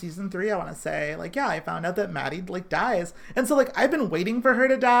around season 3, I want to say, like, I found out that Maddie like dies. And so like, I've been waiting for her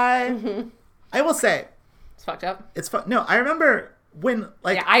to die. I will say. It's fucked up. No, I remember when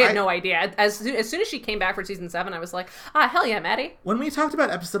like. Yeah, I had no idea. As soon as she came back for season 7, I was like, hell yeah, Maddie. When we talked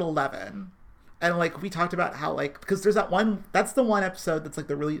about episode 11, and like, we talked about how like, because there's that's the one episode that's like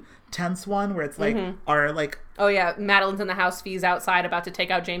the really tense one where it's like, our like. Oh yeah, Madeline's in the house, Fee's outside about to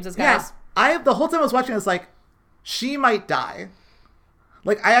take out James's guys. Yeah, the whole time I was watching, I was like, she might die.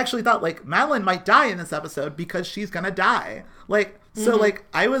 Like, I actually thought, like, Madeline might die in this episode because she's gonna die. Like, so, like,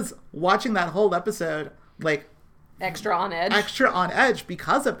 I was watching that whole episode, like... Extra on edge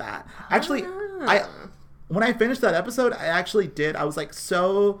because of that. Actually, when I finished that episode, I was, like,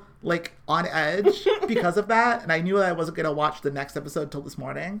 so, like, on edge because of that. And I knew that I wasn't gonna watch the next episode till this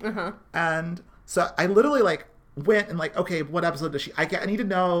morning. And so I literally, like, went and like, okay, what episode does she... I need to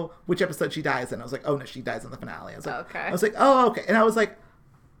know which episode she dies in. I was like, oh no, she dies in the finale. I was like, okay. I was like, oh, okay. And I was like,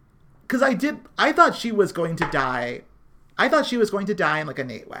 because I thought she was going to die. I thought she was going to die in like a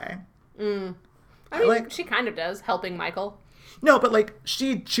Nate way. I mean, like, she kind of does, helping Michael. No, but like,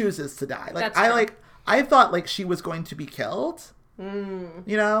 she chooses to die. Like, I thought like she was going to be killed.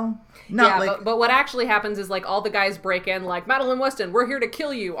 You know? But what actually happens is like all the guys break in like, Madeline Weston, we're here to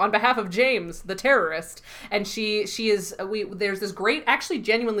kill you on behalf of James, the terrorist. And there's this great, actually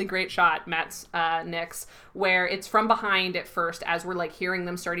genuinely great shot, Nix, where it's from behind at first as we're like hearing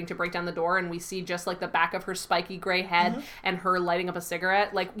them starting to break down the door, and we see just like the back of her spiky gray head and her lighting up a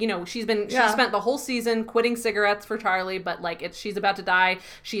cigarette. Like, you know, she spent the whole season quitting cigarettes for Charlie, but like she's about to die.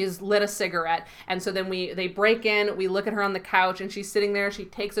 She has lit a cigarette. And so then they break in, we look at her on the couch, and she's sitting there, she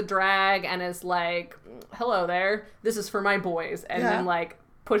takes a drag and is like, hello there, this is for my boys. And then like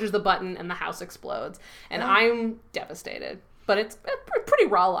pushes the button and the house explodes. And I'm devastated. But it's a pretty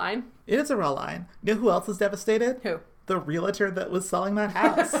raw line. It is a raw line. You know who else is devastated? Who? The realtor that was selling that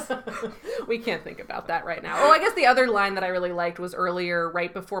house. We can't think about that right now. Oh, I guess the other line that I really liked was earlier,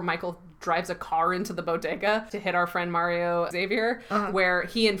 right before Michael drives a car into the bodega to hit our friend Mario Xavier, where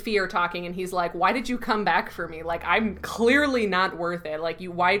he and Fee are talking, and he's like, why did you come back for me? Like, I'm clearly not worth it. Like,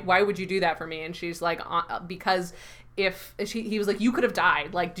 why would you do that for me? And she's like, because he was like, you could have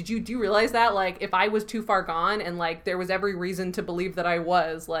died. Like, do you realize that? Like, if I was too far gone and like there was every reason to believe that I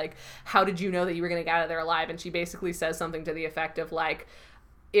was, like, how did you know that you were going to get out of there alive? And she basically says something to the effect of like,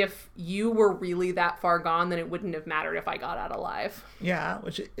 if you were really that far gone, then it wouldn't have mattered if I got out alive. Yeah,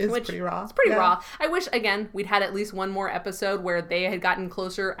 which is pretty raw. It's pretty raw. I wish, again, we'd had at least one more episode where they had gotten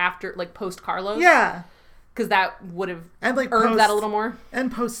closser after, like, post Carlos. Yeah. Because that would have like earned that a little more.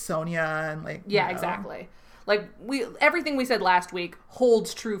 And post Sonia and like... Yeah, exactly. Like, everything we said last week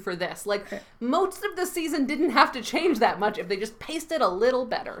holds true for this. Like, most of the season didn't have to change that much if they just paced it a little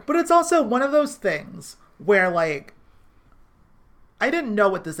better. But it's also one of those things where, like, I didn't know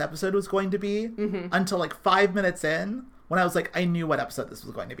what this episode was going to be until like 5 minutes in, when I was like, I knew what episode this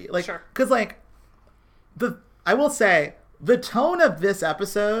was going to be. Like, because like I will say the tone of this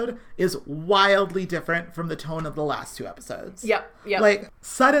episode is wildly different from the tone of the last two episodes. Yep. Like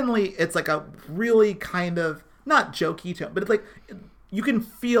suddenly it's like a really kind of not jokey tone, but it's like you can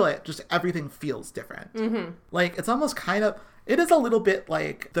feel it. Just everything feels different. Like it's almost kind of. It is a little bit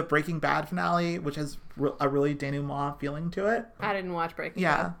like the Breaking Bad finale, which has a really denouement feeling to it. I didn't watch Breaking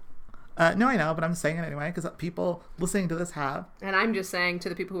Bad. No, I know, but I'm saying it anyway because people listening to this have. And I'm just saying to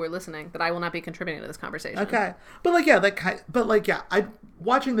the people who are listening that I will not be contributing to this conversation. Okay, but I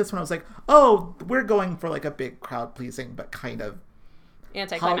watching this one, I was like, oh, we're going for like a big crowd pleasing, but kind of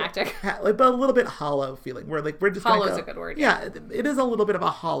anticlimactic, but a little bit hollow feeling. Where like we're just hollow is a good word. Yeah, it is a little bit of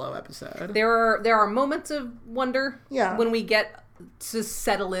a hollow episode. There are moments of wonder. Yeah. When we get to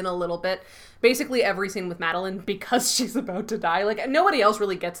settle in a little bit. Basically every scene with Madeline, because she's about to die. Like, nobody else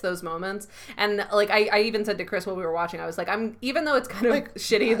really gets those moments. And, like, I even said to Chris while we were watching, I was like, even though it's kind of like,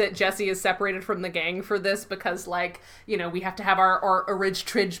 shitty that Jesse is separated from the gang for this because, like, you know, we have to have our Ridge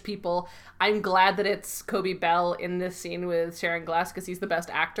Tridge people, I'm glad that it's Kobe Bell in this scene with Sharon Glass because he's the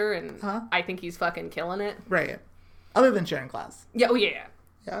best actor, and I think he's fucking killing it. Right. Other than Sharon Glass. Yeah, oh yeah.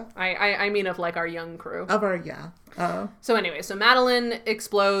 Yeah. I mean of, like, our young crew. Of our, yeah. So anyway, so Madeline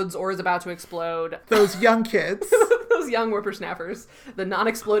explodes or is about to explode. Those young kids. Those young whippersnappers. The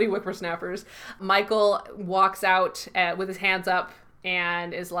non-exploding whippersnappers. Michael walks out with his hands up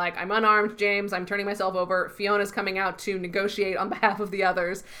and is like, I'm unarmed, James. I'm turning myself over. Fiona's coming out to negotiate on behalf of the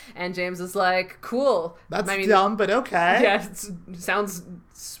others. And James is like, cool. That's dumb, but okay. Yeah, it sounds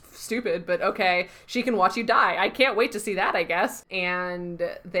stupid, but okay. She can watch you die. I can't wait to see that, I guess. And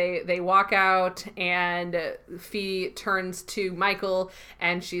they walk out, and Fee turns to Michael,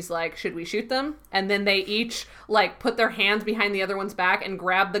 and she's like, should we shoot them? And then they each, like, put their hands behind the other one's back and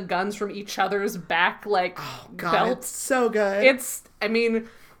grab the guns from each other's back, like, belts. It's so good. I mean,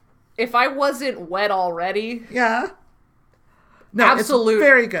 if I wasn't wet already. Yeah. No, absolute it's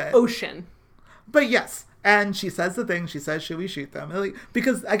very good. Ocean. But yes. And she says the thing. She says, should we shoot them? Like,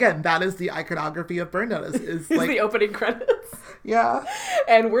 because, again, that is the iconography of Burn Notice. Is like the opening credits. Yeah.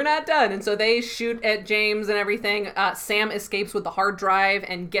 And we're not done. And so they shoot at James and everything. Sam escapes with the hard drive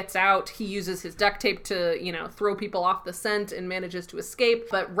and gets out. He uses his duct tape to, you know, throw people off the scent and manages to escape.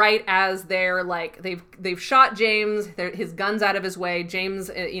 But right as they're, like, they've shot James, his gun's out of his way.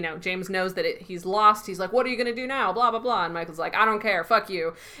 James, James knows that he's lost. He's like, what are you going to do now? Blah, blah, blah. And Michael's like, I don't care. Fuck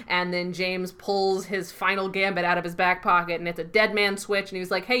you. And then James pulls his final gambit out of his back pocket, and it's a dead man switch, and he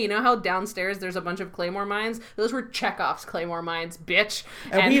was like, hey, you know how downstairs there's a bunch of Claymore mines? Those were Chekhov's Claymore mines, bitch.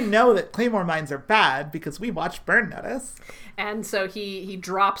 And we know that Claymore mines are bad because we watched Burn Notice. And so he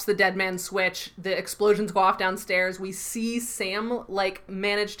drops the dead man switch, the explosions go off downstairs, we see Sam, like,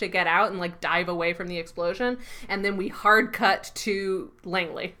 manage to get out and, like, dive away from the explosion, and then we hard cut to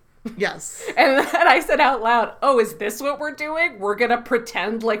Langley. Yes. And I said out loud, oh, is this what we're doing? We're gonna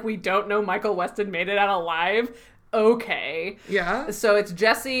pretend like we don't know Michael Weston made it out alive? Okay. Yeah. So it's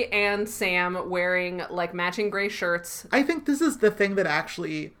Jesse and Sam wearing, like, matching gray shirts. I think this is the thing that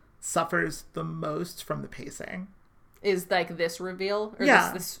actually suffers the most from the pacing. Is, like, this reveal? Or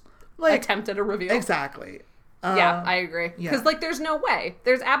yeah. this like, attempt at a reveal? Exactly. Yeah, I agree. Because, yeah. like, there's no way.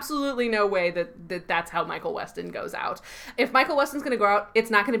 There's absolutely no way that's how Michael Weston goes out. If Michael Weston's going to go out, it's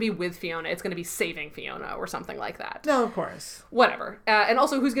not going to be with Fiona. It's going to be saving Fiona or something like that. No, of course. Whatever. And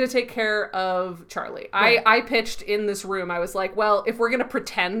also, who's going to take care of Charlie? Right. I pitched in this room, I was like, well, if we're going to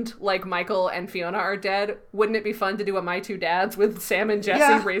pretend like Michael and Fiona are dead, wouldn't it be fun to do a My Two Dads with Sam and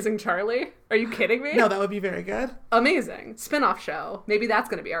Jesse raising Charlie? Are you kidding me? No, that would be very good. Amazing. Spin-off show. Maybe that's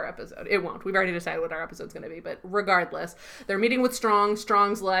going to be our episode. It won't. We've already decided what our episode's going to be. But regardless, they're meeting with Strong.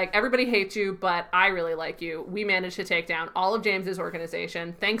 Strong's like, everybody hates you, but I really like you. We managed to take down all of James's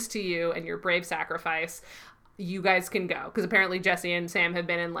organization. Thanks to you and your brave sacrifice. You guys can go. Because apparently Jesse and Sam have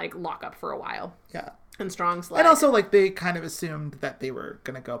been in, like, lockup for a while. Yeah. And Strong's like... And also, like, they kind of assumed that they were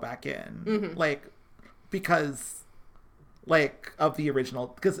going to go back in. Mm-hmm. Like, because... like, of the original,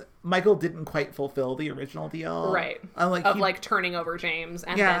 because Michael didn't quite fulfill the original deal. Right. Like, turning over James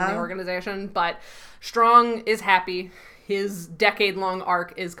and then the organization. But Strong is happy. His decade-long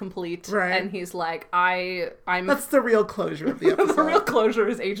arc is complete. Right. And he's like, I'm... That's the real closure of the episode. The real closure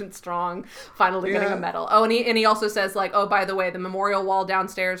is Agent Strong finally getting a medal. Oh, and he also says, like, oh, by the way, the memorial wall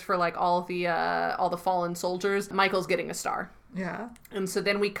downstairs for, like, all the fallen soldiers, Michael's getting a star. Yeah. And so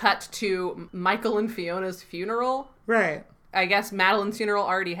then we cut to Michael and Fiona's funeral. Right. I guess Madeline's funeral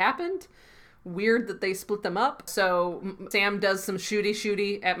already happened. Weird that they split them up. So Sam does some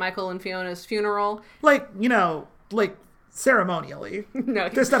shooty at Michael and Fiona's funeral. Like, like ceremonially. No.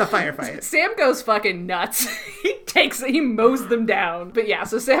 There's not a firefight. Sam goes fucking nuts. He mows them down. But yeah,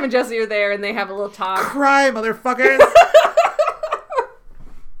 so Sam and Jesse are there and they have a little talk. Cry, motherfuckers!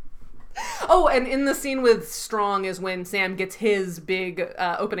 Oh, and in the scene with Strong is when Sam gets his big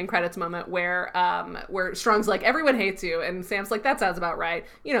opening credits moment where Strong's like, everyone hates you. And Sam's like, that sounds about right.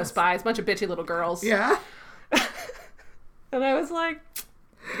 Spies, bunch of bitchy little girls. Yeah. And I was like,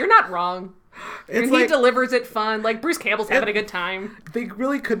 you're not wrong. And he delivers it fun. Like, Bruce Campbell's having a good time. They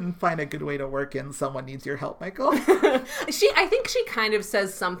really couldn't find a good way to work in someone needs your help, Michael. I think she kind of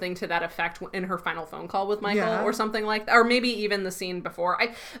says something to that effect in her final phone call with Michael or something like that. Or maybe even the scene before.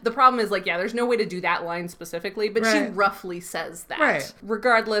 The problem is, like, there's no way to do that line specifically, but she roughly says that. Right.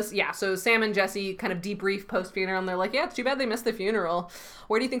 Regardless, so Sam and Jesse kind of debrief post-funeral, and they're like, yeah, it's too bad they missed the funeral.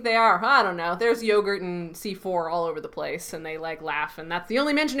 Where do you think they are? I don't know. There's yogurt and C4 all over the place, and they, like, laugh, and that's the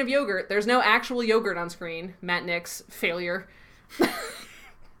only mention of yogurt. There's no actual yogurt on screen. Matt Nix, failure.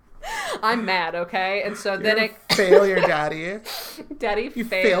 I'm mad, okay? And so then it... Failure, Daddy. Daddy, you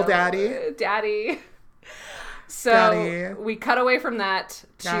fail, Daddy. Daddy. So Daddy. We cut away from that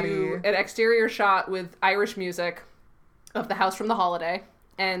to an exterior shot with Irish music of the house from The Holiday.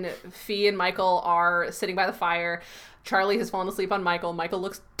 And Fee and Michael are sitting by the fire. Charlie has fallen asleep on Michael. Michael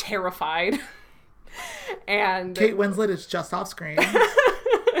looks terrified. And Kate Winslet is just off screen.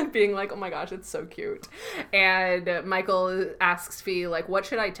 Being like, oh my gosh, it's so cute. And Michael asks Fee, like, what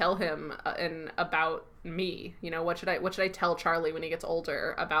should I tell him about me? What should I tell Charlie when he gets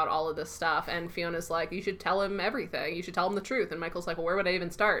older about all of this stuff? And Fiona's like, you should tell him everything. You should tell him the truth. And Michael's like, well, where would I even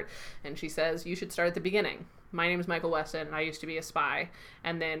start? And she says, you should start at the beginning. My name is Michael Weston, and I used to be a spy.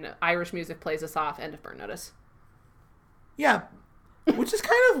 And then Irish music plays us off. End of Burn Notice. Yeah. Which is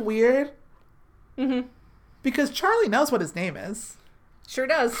kind of weird. Mm-hmm. Because Charlie knows what his name is. Sure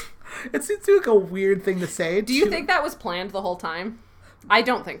does. It seems like a weird thing to say. Do you think that was planned the whole time? I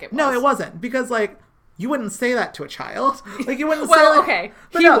don't think it was. No, it wasn't. Because, like, you wouldn't say that to a child. Like, you wouldn't well, say that. Okay.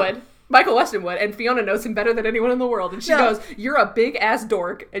 He would. Michael Weston would. And Fiona knows him better than anyone in the world. And she goes, you're a big-ass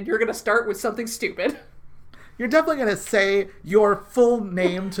dork, and you're going to start with something stupid. You're definitely going to say your full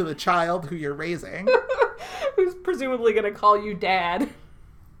name to the child who you're raising. Who's presumably going to call you Dad.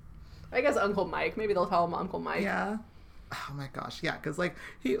 I guess Uncle Mike. Maybe they'll call him Uncle Mike. Yeah. Oh my gosh. Yeah, because, like,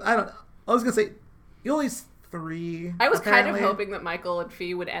 I was going to say, he only 3. I was apparently. kind of hoping that Michael and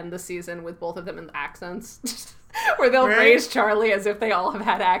Fee would end the season with both of them in accents. Where they'll raise Charlie as if they all have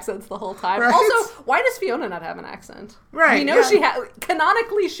had accents the whole time. Right? Also, why does Fiona not have an accent? Right. We know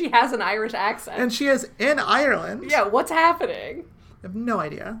canonically she has an Irish accent. And she is in Ireland. Yeah, what's happening? I have no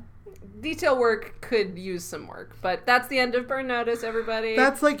idea. Detail work could use some work, but that's the end of Burn Notice, everybody.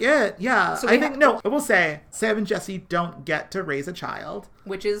 That's like it, yeah. So I will say, Sam and Jesse don't get to raise a child.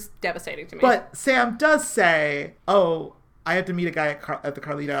 Which is devastating to me. But Sam does say, oh, I have to meet a guy at the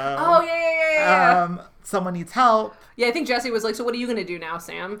Carlito. Oh, yeah. Someone needs help. Yeah, I think Jesse was like, so what are you going to do now,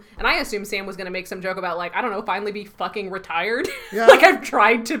 Sam? And I assumed Sam was going to make some joke about, like, I don't know, finally be fucking retired. Yeah. Like, I've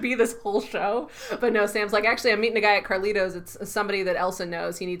tried to be this whole show. But no, Sam's like, actually, I'm meeting a guy at Carlito's. It's somebody that Elsa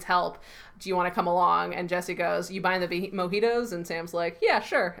knows. He needs help. Do you want to come along? And Jesse goes, you buying the mojitos? And Sam's like, yeah,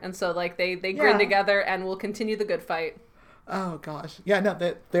 sure. And so, like, they grin together and we'll continue the good fight. Oh, gosh. Yeah,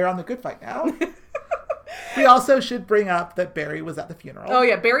 no, they're on the good fight now. We also should bring up that Barry was at the funeral. Oh,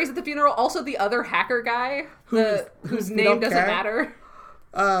 yeah. Barry's at the funeral. Also, the other hacker guy, whose name doesn't matter.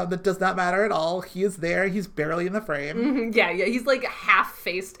 That does not matter at all. He is there. He's barely in the frame. Mm-hmm. Yeah. He's like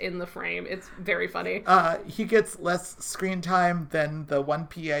half-faced in the frame. It's very funny. He gets less screen time than the one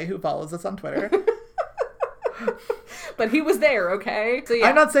PA who follows us on Twitter. But he was there, okay? So, yeah.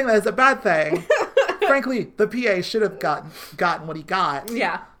 I'm not saying that as a bad thing. Frankly, the PA should have gotten what he got.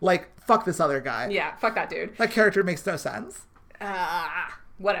 Yeah. Like, fuck this other guy. Yeah, fuck that dude. That character makes no sense.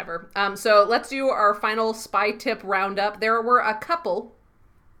 Whatever. So let's do our final spy tip roundup. There were a couple.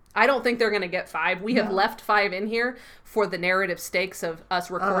 I don't think they're going to get 5. We have left 5 in here for the narrative stakes of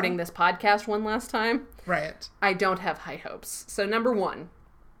us recording this podcast one last time. Right. I don't have high hopes. So number 1,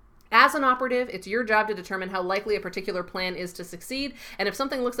 As an operative, it's your job to determine how likely a particular plan is to succeed, and if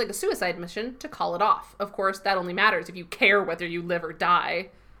something looks like a suicide mission, to call it off. Of course, that only matters if you care whether you live or die.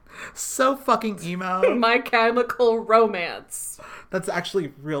 So fucking emo. My Chemical Romance. That's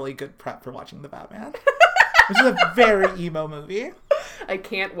actually really good prep for watching The Batman. Which is a very emo movie. I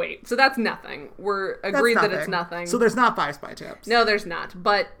can't wait. So that's nothing. We're agreed that it's nothing. So there's not 5 spy tips. No, there's not.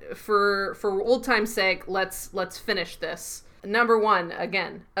 But for old time's sake, let's finish this. Number 1,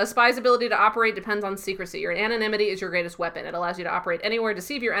 again, a spy's ability to operate depends on secrecy. Your anonymity is your greatest weapon. It allows you to operate anywhere,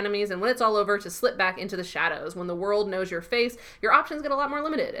 deceive your enemies, and when it's all over, to slip back into the shadows. When the world knows your face, your options get a lot more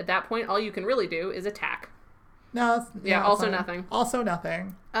limited. At that point, all you can really do is attack. No, also nothing. Also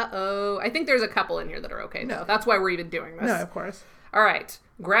nothing. Uh-oh. I think there's a couple in here that are okay, though. No. That's why we're even doing this. No, of course. All right.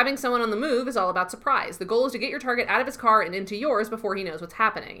 Grabbing someone on the move is all about surprise. The goal is to get your target out of his car and into yours before he knows what's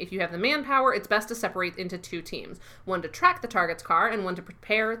happening. If you have the manpower, it's best to separate into 2 teams. One to track the target's car and one to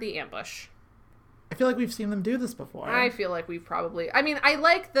prepare the ambush. I feel like we've seen them do this before. I feel like we've probably... I mean, I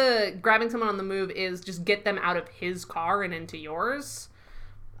like the grabbing someone on the move is just get them out of his car and into yours.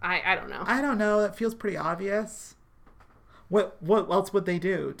 I don't know. I don't know. That feels pretty obvious. What else would they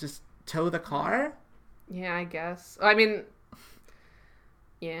do? Just tow the car? Yeah, I guess. I mean...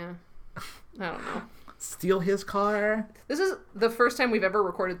 Yeah. I don't know. Steal his car? This is the first time we've ever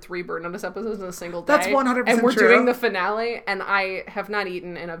recorded 3 Burn Notice episodes in a single day. That's 100% And we're true. doing the finale, and I have not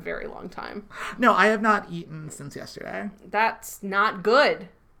eaten in a very long time. No, I have not eaten since yesterday. That's not good.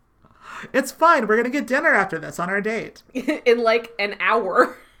 It's fine. We're going to get dinner after this on our date. In like an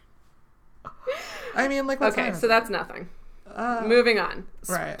hour. I mean, like, what's okay, so that's nothing. Moving on.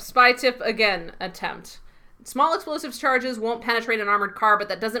 Right. Spy tip again, attempt. Small explosives charges won't penetrate an armored car, but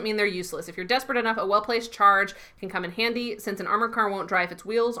that doesn't mean they're useless. If you're desperate enough, a well-placed charge can come in handy, since an armored car won't drive if its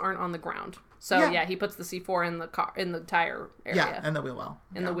wheels aren't on the ground. So yeah, he puts the C4 in the tire area. Yeah, and the wheel well.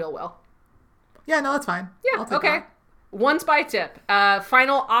 The wheel well. Yeah, no, that's fine. Yeah, okay. That. One spy tip.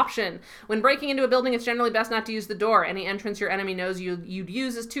 Final option. When breaking into a building, it's generally best not to use the door. Any entrance your enemy knows you'd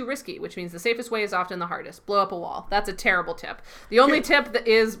use is too risky, which means the safest way is often the hardest. Blow up a wall. That's a terrible tip. The only tip that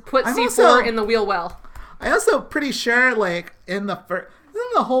is put C4 in the wheel well. I'm also pretty sure, like, in the first...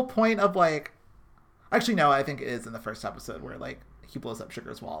 Isn't the whole point of, like... Actually, no, I think it is in the first episode where, like, he blows up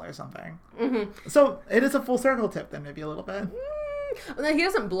Sugar's wall or something. Mm-hmm. So it is a full circle tip then, maybe a little bit. Well, he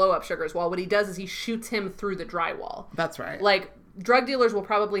doesn't blow up Sugar's wall. What he does is he shoots him through the drywall. That's right. Like, drug dealers will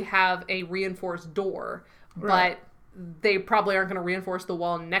probably have a reinforced door, but they probably aren't going to reinforce the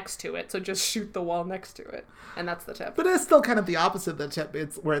wall next to it, so just shoot the wall next to it. And that's the tip. But it's still kind of the opposite of the tip.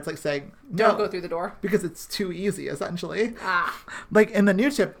 It's where it's like saying, don't go through the door. Because it's too easy, essentially. Like, in the new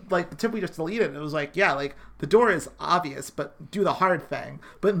tip, like, the tip we just deleted, it was like, yeah, like, the door is obvious, but do the hard thing.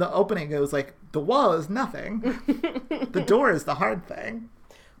 But in the opening, it was like, the wall is nothing. The door is the hard thing.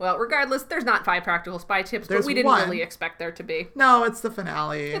 Well, regardless, there's not 5 practical spy tips, but we didn't really expect there to be. No, it's the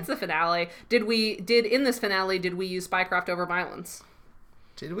finale. It's the finale. In this finale, did we use spycraft over violence?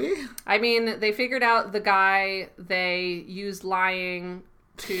 Did we? I mean, they figured out the guy. They used lying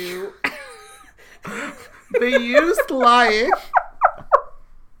to... They used lying.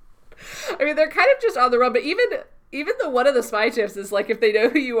 I mean, they're kind of just on the run, but even the one of the spy tips is like, if they know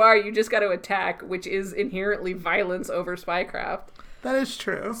who you are, you just got to attack, which is inherently violence over spycraft. That is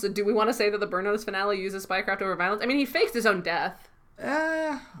true. So do we want to say that the Burn Notice finale uses spycraft over violence? I mean, he faked his own death.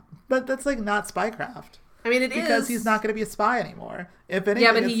 But that's like not spycraft. I mean, because he's not going to be a spy anymore. If anything,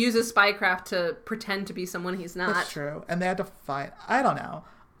 yeah, but he uses spycraft to pretend to be someone he's not. That's true. And they had to fight. I don't know.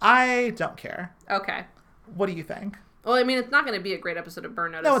 I don't care. Okay. What do you think? Well, I mean, it's not going to be a great episode of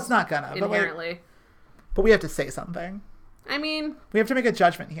Burn Notice. No, it's not going to. Inherently. But we have to say something. I mean... We have to make a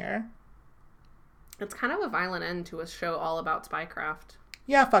judgment here. It's kind of a violent end to a show all about spycraft.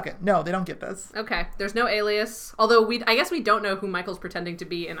 Yeah, fuck it. No, they don't get this. Okay. There's no alias. Although, I guess we don't know who Michael's pretending to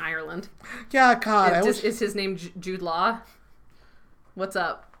be in Ireland. Yeah, God. Is his name Jude Law? What's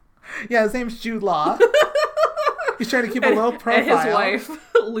up? Yeah, his name's Jude Law. He's trying to keep a low profile. And his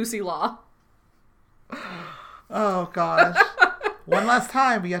wife, Lucy Law. Oh, gosh. One last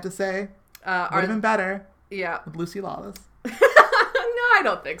time, we have to say, would have been better. Yeah. With Lucy Lawless. No, I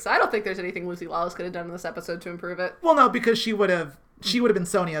don't think so. I don't think there's anything Lucy Lawless could have done in this episode to improve it. Well, no, because she would have been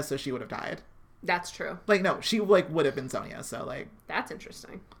Sonia, so she would have died. That's true. Like, no, she, like, would have been Sonia, so, like... That's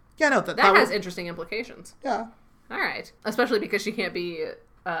interesting. Yeah, no, that has interesting implications. Yeah. All right. Especially because she can't be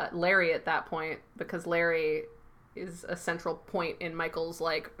Larry at that point, because Larry is a central point in Michael's,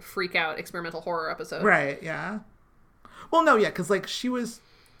 like, freak-out experimental horror episode. Right, yeah. Well, no, yeah, because, like, she was...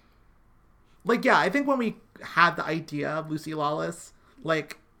 Like, yeah, I think when we had the idea of Lucy Lawless,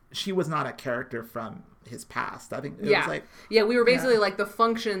 like, she was not a character from his past. I think it yeah. was like... Yeah, we were basically like the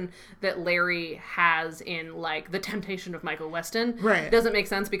function that Larry has in like the temptation of Michael Weston. Right. Doesn't make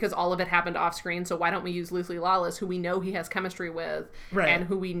sense because all of it happened off screen, so why don't we use Lucy Lawless, who we know he has chemistry with, right. and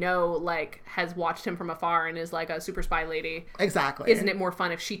who we know like has watched him from afar and is like a super spy lady. Exactly. Isn't it more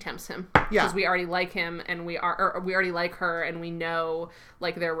fun if she tempts him? Yeah. Because we already like him and we already like her and we know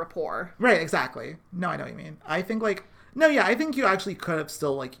like their rapport. Right, exactly. No, I know what you mean. I think like... No, yeah, I think you actually could have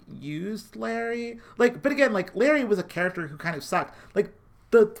still, like, used Larry. Like, but again, like, Larry was a character who kind of sucked. Like,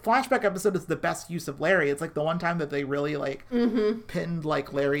 the flashback episode is the best use of Larry. It's, like, the one time that they really, like, pinned,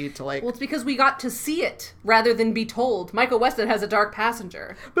 like, Larry to, like... Well, it's because we got to see it rather than be told. Michael Weston has a dark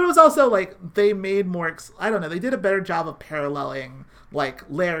passenger. But it was also, like, they made more... I don't know, they did a better job of paralleling, like,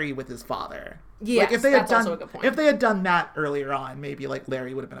 Larry with his father. Yes, like, if they had that's done, also a good point. If they had done that earlier on, maybe, like,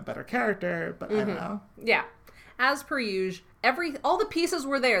 Larry would have been a better character, but I don't know. Yeah. As per usual, all the pieces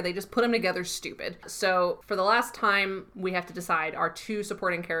were there. They just put them together stupid. So for the last time, we have to decide, are 2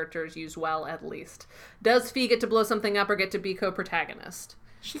 supporting characters used well at least? Does Fee get to blow something up or get to be co-protagonist?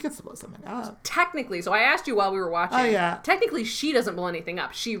 She gets to blow something up. Technically, so I asked you while we were watching. Oh, yeah. Technically, she doesn't blow anything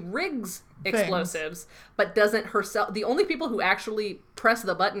up. She rigs explosives, but doesn't herself. The only people who actually press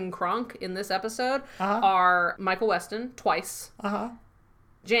the button Kronk in this episode are Michael Weston, twice,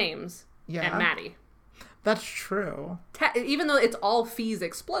 James, and Maddie. That's true. Even though it's all Fee's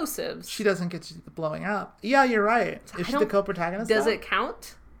explosives. She doesn't get to the blowing up. Yeah, you're right. Is she the co-protagonist? Does it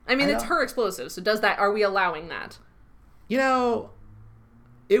count? I mean, it's her explosives, so are we allowing that? You know,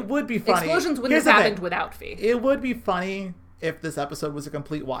 it would be funny. Explosions wouldn't have happened without Fee. It would be funny if this episode was a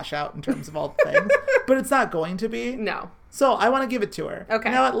complete washout in terms of all things, but it's not going to be. No. So I want to give it to her. Okay.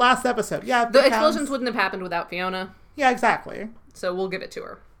 You know what? Last episode. Yeah, the explosions wouldn't have happened without Fiona. Yeah, exactly. So we'll give it to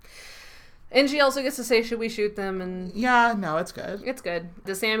her. And she also gets to say, should we shoot them? And yeah, no, it's good. It's good.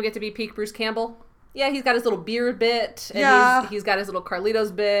 Does Sam get to be peak Bruce Campbell? Yeah, he's got his little beard bit. And he's got his little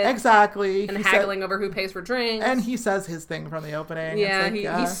Carlitos bit. Exactly. And haggling over who pays for drinks. And he says his thing from the opening. Yeah, he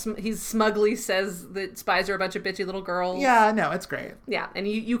smugly says that spies are a bunch of bitchy little girls. Yeah, no, it's great. Yeah, and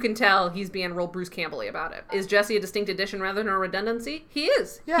you can tell he's being real Bruce Campbell-y about it. Is Jesse a distinct addition rather than a redundancy? He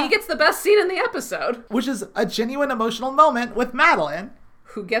is. Yeah. He gets the best scene in the episode. Which is a genuine emotional moment with Madeline.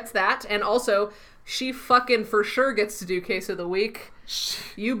 Who gets that, and also... She fucking for sure gets to do Case of the Week.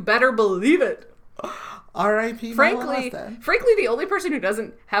 You better believe it. R.I.P. Frankly, the only person who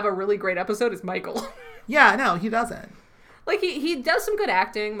doesn't have a really great episode is Michael. Yeah, no, he doesn't. Like, he does some good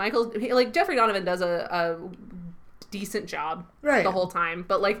acting. Jeffrey Donovan does a decent job the whole time.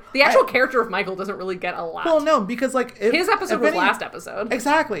 But, like, the actual character of Michael doesn't really get a lot. Well, no, because, like... his episode was last episode.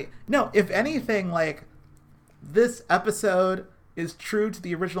 Exactly. No, if anything, like, this episode... is true to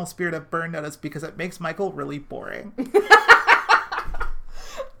the original spirit of Burn Notice because it makes Michael really boring.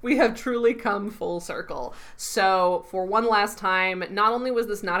 We have truly come full circle. So, for one last time, not only was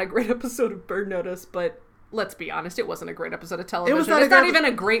this not a great episode of Burn Notice, but let's be honest, it wasn't a great episode of television. It's not even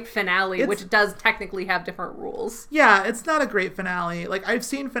a great finale, which does technically have different rules. Yeah, it's not a great finale. Like, I've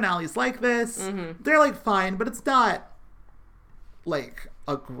seen finales like this. Mm-hmm. They're, like, fine, but it's not, like,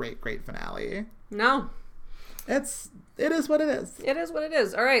 a great finale. No. It is what it is. It is what it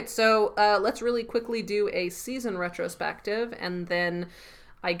is. All right, so let's really quickly do a season retrospective and then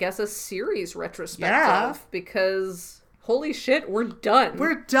I guess a series retrospective because holy shit, we're done.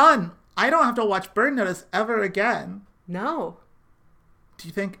 We're done. I don't have to watch Burn Notice ever again. No. Do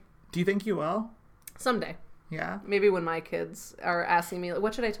you think you will? Someday. Yeah. Maybe when my kids are asking me,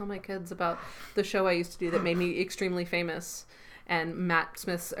 what should I tell my kids about the show I used to do that made me extremely famous? And Matt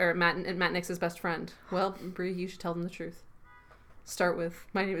Nix's best friend. Well, Brie, you should tell them the truth. Start with,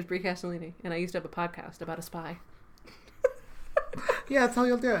 my name is Brie Castellini, and I used to have a podcast about a spy. Yeah, that's how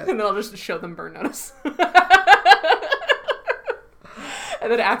you'll do it. And then I'll just show them Burn Notice. And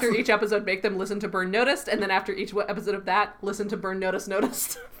then after each episode, make them listen to Burn Noticed, and then after each episode of that, listen to Burn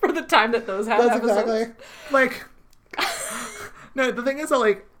Noticed for the time that those have episodes. Exactly. Like, no, the thing is that,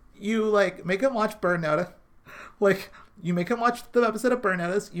 like, you, like, make them watch Burn Notice. Like... You make them watch the episode of Burn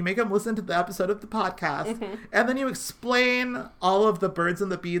Notice, you make them listen to the episode of the podcast, and then you explain all of the birds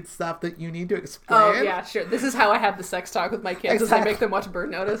and the bees stuff that you need to explain. Oh, yeah, sure. This is how I have the sex talk with my kids, is I make them watch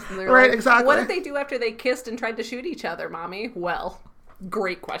Burn Notice, and they're like, exactly. What did they do after they kissed and tried to shoot each other, Mommy? Well,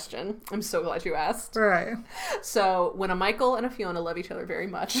 great question. I'm so glad you asked. Right. So, when a Michael and a Fiona love each other very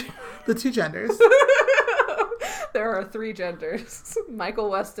much. The 2 genders. There are 3 genders. Michael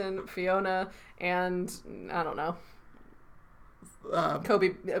Weston, Fiona, and I don't know. Kobe,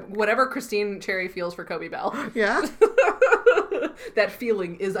 whatever Christine Cherry feels for Kobe Bell. Yeah. that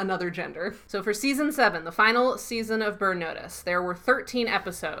feeling is another gender. So for season 7, the final season of Burn Notice, there were 13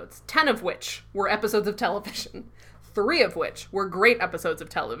 episodes, 10 of which were episodes of television. 3 of which were great episodes of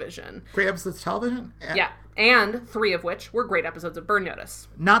television. Great episodes of television? Yeah. And 3 of which were great episodes of Burn Notice.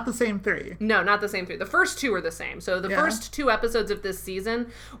 Not the same 3. No, not the same 3. The first 2 are the same. So the first 2 episodes of this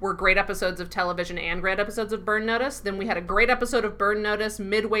season were great episodes of television and great episodes of Burn Notice. Then we had a great episode of Burn Notice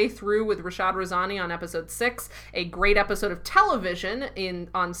midway through with Rashad Rosani on episode 6. A great episode of television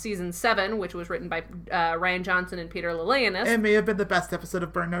on season 7, which was written by Ryan Johnson and Peter Lalayanis. It may have been the best episode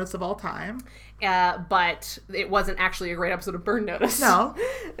of Burn Notice of all time. But it wasn't actually a great episode of Burn Notice. No.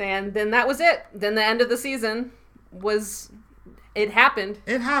 And then that was it. Then the end of the season was... It happened.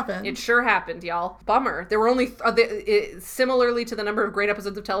 It happened. It sure happened, y'all. Bummer. There were only... similarly to the number of great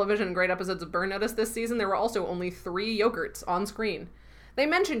episodes of television and great episodes of Burn Notice this season, there were also only 3 yogurts on screen. They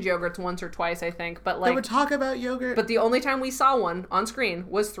mentioned yogurts once or twice, I think, but They would talk about yogurt. But the only time we saw one on screen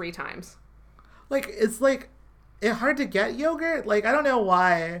was 3 times. It's hard to get yogurt. I don't know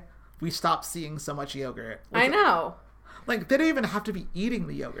why we stopped seeing so much yogurt. I know. They don't even have to be eating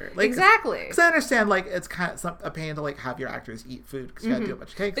the yogurt. Exactly. Because I understand, it's kind of a pain to, have your actors eat food because you gotta do a bunch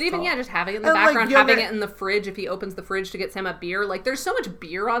of takes. But even, just having it in the background, having it in the fridge, if he opens the fridge to get Sam a beer, there's so much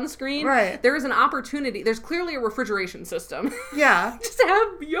beer on screen. Right. There is an opportunity. There's clearly a refrigeration system. Yeah. Just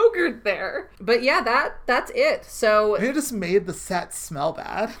have yogurt there. But yeah, that's it. So... It just made the set smell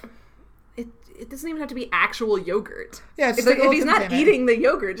bad. It doesn't even have to be actual yogurt. Yeah, it's if he's container. not eating the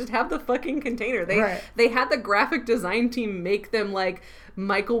yogurt, just have the fucking container. They had the graphic design team make them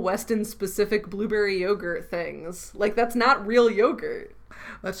Michael Weston specific blueberry yogurt things. That's not real yogurt.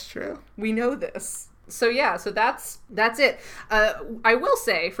 That's true. We know this. So yeah, that's it. I will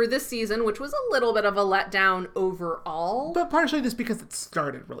say for this season, which was a little bit of a letdown overall, but partially just because it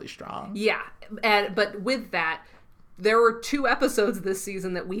started really strong. Yeah, but with that, there were 2 episodes this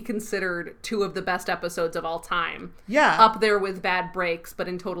season that we considered 2 of the best episodes of all time. Yeah. Up there with Bad Breaks, but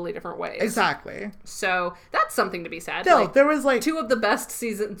in totally different ways. Exactly. So that's something to be said. No, there was 2 of the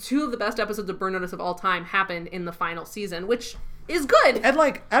best episodes of Burn Notice of all time happened in the final season, which is good.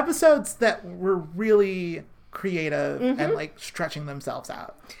 And episodes that were really creative and stretching themselves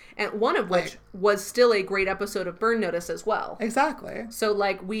out. And one of which was still a great episode of Burn Notice as well. Exactly. So,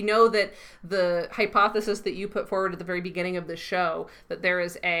 we know that the hypothesis that you put forward at the very beginning of the show, that there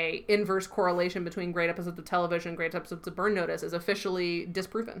is a inverse correlation between great episodes of television and great episodes of Burn Notice, is officially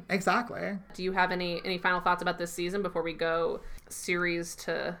disproven. Exactly. Do you have any final thoughts about this season before we go series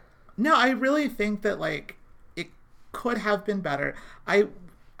to... No, I really think that, it could have been better. I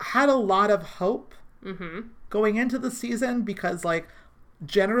had a lot of hope going into the season because,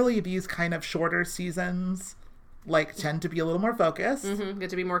 generally these kind of shorter seasons tend to be a little more focused.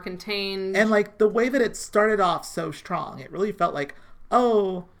 Get to be more contained. And the way that it started off so strong, it really felt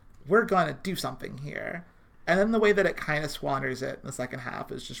oh, we're gonna do something here. And then the way that it kind of squanders it in the second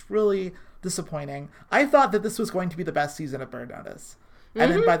half is just really disappointing. I thought that this was going to be the best season of Burn Notice.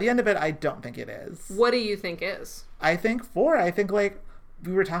 And then by the end of it, I don't think it is. What do you think is? I think 4. I think we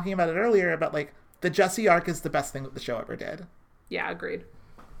were talking about it earlier about the Jesse arc is the best thing that the show ever did. Yeah, agreed.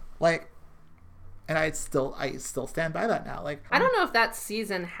 And I still stand by that now. I don't know if that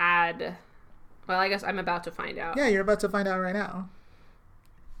season had... Well, I guess I'm about to find out. Yeah, you're about to find out right now.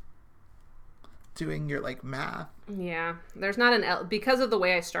 Doing your, math. Yeah. There's not because of the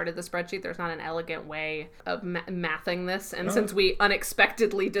way I started the spreadsheet, there's not an elegant way of mathing this. And since we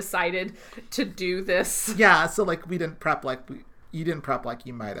unexpectedly decided to do this... Yeah, so, we didn't prep you didn't prep like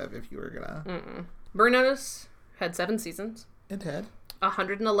you might have if you were gonna... Burn Notice had 7 seasons. It did.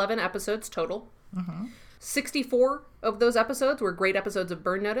 111 episodes total. 64 of those episodes were great episodes of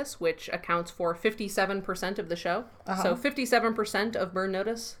Burn Notice, which accounts for 57% of the show. So 57% of Burn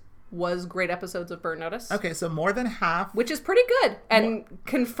Notice was great episodes of Burn Notice. Okay, so more than half. Which is pretty good and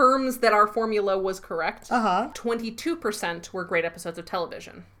confirms that our formula was correct. 22% were great episodes of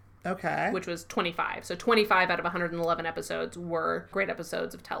television. Okay. Which was 25. So 25 out of 111 episodes were great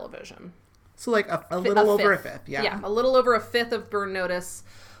episodes of television. So a little over a fifth, yeah. Yeah, a little over a fifth of Burn Notice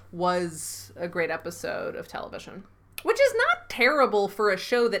was a great episode of television. Which is not terrible for a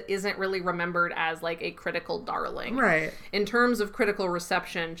show that isn't really remembered as a critical darling. Right. In terms of critical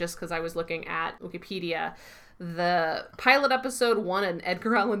reception, just because I was looking at Wikipedia, the pilot episode won an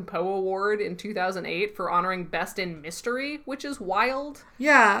Edgar Allan Poe Award in 2008 for honoring Best in Mystery, which is wild.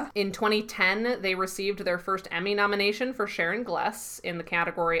 Yeah. In 2010, they received their first Emmy nomination for Sharon Gless in the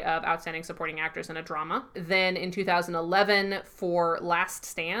category of Outstanding Supporting Actress in a Drama. Then in 2011, for Last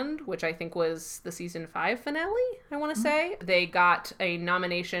Stand, which I think was the season 5 finale, I want to say, they got a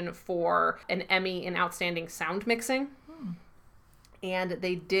nomination for an Emmy in Outstanding Sound Mixing. And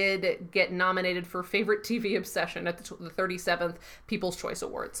they did get nominated for Favorite TV Obsession at the 37th People's Choice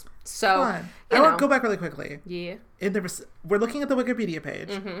Awards. So, I want to go back really quickly. Yeah. We're looking at the Wikipedia page.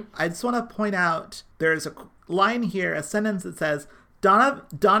 I just want to point out there's a line here, a sentence that says,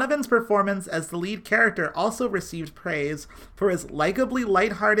 Donovan's performance as the lead character also received praise for his likably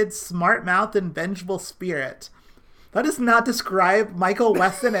lighthearted, smart-mouthed, and vengeful spirit. That does not describe Michael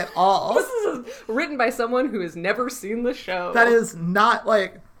Weston at all. This is written by someone who has never seen the show. That is not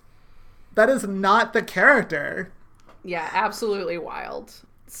the character. Yeah, absolutely wild.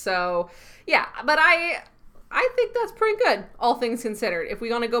 So, yeah, but I think that's pretty good, all things considered. If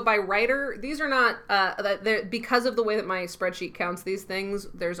we want to go by writer, these are not, because of the way that my spreadsheet counts these things,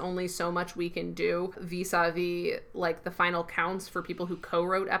 there's only so much we can do vis-a-vis, like, the final counts for people who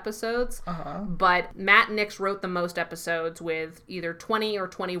co-wrote episodes. But Matt Nix wrote the most episodes with either 20 or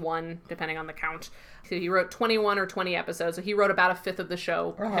 21, depending on the count. So he wrote 21 or 20 episodes, so he wrote about a fifth of the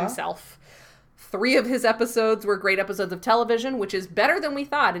show himself. 3 of his episodes were great episodes of television, which is better than we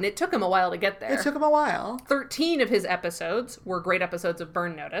thought, and it took him a while to get there. It took him a while. 13 of his episodes were great episodes of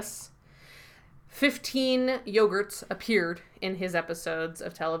Burn Notice. 15 yogurts appeared in his episodes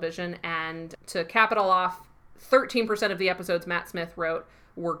of television, and to cap it all off, 13% of the episodes Matt Smith wrote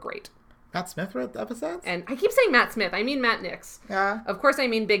were great. Matt Smith wrote the episodes? And I keep saying Matt Smith, I mean Matt Nix. Yeah. Of course I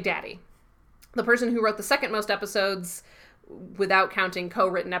mean Big Daddy. The person who wrote the second most episodes, without counting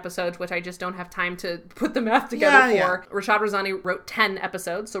co-written episodes, which I just don't have time to put the math together for. Yeah. Rashad Razani wrote 10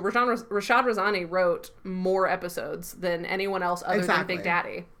 episodes. So Rashad Razani wrote more episodes than anyone else other than Big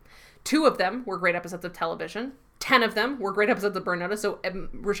Daddy. 2 of them were great episodes of television. 10 of them were great episodes of Burn Notice. So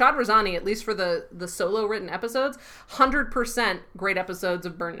Rashad Razani, at least for the solo written episodes, 100% great episodes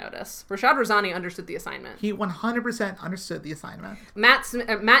of Burn Notice. Rashad Razani understood the assignment. He 100% understood the assignment.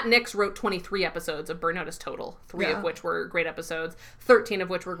 Matt Nix wrote 23 episodes of Burn Notice total, 3 of which were great episodes, 13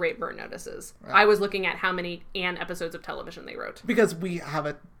 of which were great Burn Notices. Right. I was looking at how many episodes of television they wrote. Because we have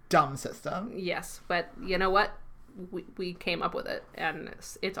a dumb system. Yes, but you know what? We came up with it, and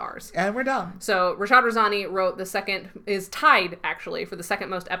it's ours. And we're done. So Rashad Razani is tied, actually, for the second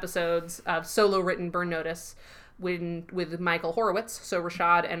most episodes of solo written Burn Notice with Michael Horowitz. So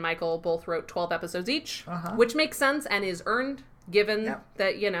Rashad and Michael both wrote 12 episodes each, which makes sense and is earned, given that,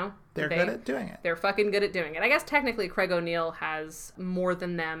 they're good at doing it. They're fucking good at doing it. I guess technically Craig O'Neill has more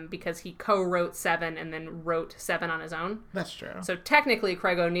than them because he co-wrote 7 and then wrote 7 on his own. That's true. So technically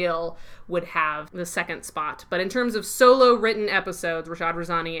Craig O'Neill would have the second spot. But in terms of solo written episodes, Rashad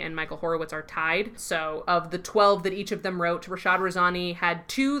Razani and Michael Horowitz are tied. So of the 12 that each of them wrote, Rashad Razani had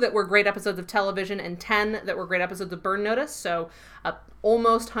 2 that were great episodes of television and 10 that were great episodes of Burn Notice. So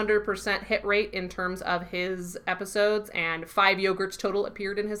almost 100% hit rate in terms of his episodes, and 5 yogurts total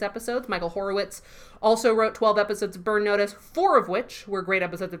appeared in his episodes. Michael Horowitz also wrote 12 episodes of Burn Notice, 4 of which were great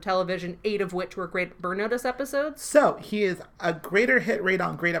episodes of television, 8 of which were great Burn Notice episodes. So he is a greater hit rate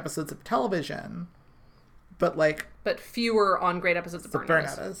on great episodes of television, but fewer on great episodes of Burn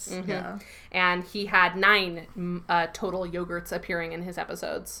Notice. Mm-hmm. Yeah. And he had 9 total yogurts appearing in his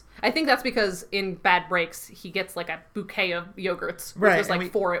episodes. I think that's because in Bad Breaks, he gets like a bouquet of yogurts, which was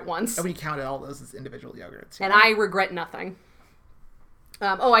like 4 at once. And we counted all those as individual yogurts. Yeah. And I regret nothing.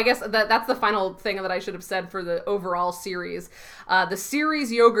 I guess that's the final thing that I should have said for the overall series. The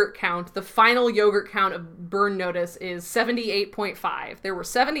series yogurt count, the final yogurt count of Burn Notice is 78.5. There were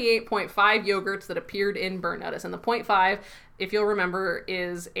 78.5 yogurts that appeared in Burn Notice. And the 0.5, if you'll remember,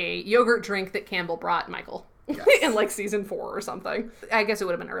 is a yogurt drink that Campbell brought Michael. Yes. In like season 4 or something. I guess it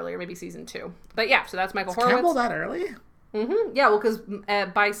would have been earlier, maybe season 2. But yeah, so that's Michael Horowitz. Campbell that early? Mm-hmm. Yeah, well, because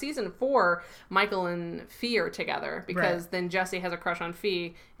by season 4, Michael and Fee are together, because then Jesse has a crush on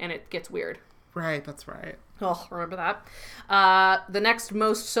Fee, and it gets weird. Right, that's right. Oh, remember that. The next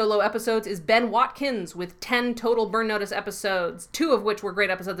most solo episodes is Ben Watkins with 10 total Burn Notice episodes, 2 of which were great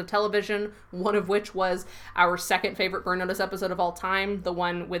episodes of television, 1 of which was our second favorite Burn Notice episode of all time, the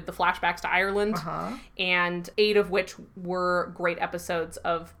one with the flashbacks to Ireland, and 8 of which were great episodes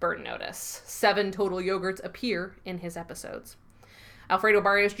of Burn Notice. 7 total yogurts appear in his episodes. Alfredo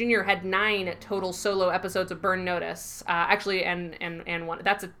Barrios Jr. had 9 total solo episodes of Burn Notice. Actually, and 1.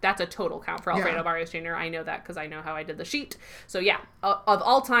 That's a total count for Alfredo Barrios Jr. I know that because I know how I did the sheet. So yeah, of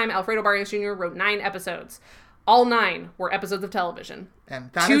all time, Alfredo Barrios Jr. wrote 9 episodes. All 9 were episodes of television. And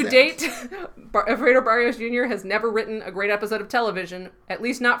that to date, Alfredo Barrios Jr. has never written a great episode of television, at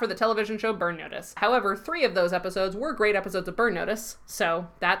least not for the television show Burn Notice. However, 3 of those episodes were great episodes of Burn Notice. So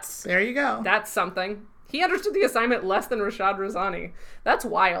there you go. That's something. He understood the assignment less than Rashad Razani. That's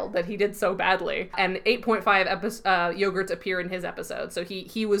wild that he did so badly. And 8.5 yogurts appear in his episode. So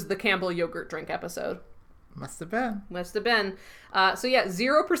he was the Campbell yogurt drink episode. Must have been. So yeah,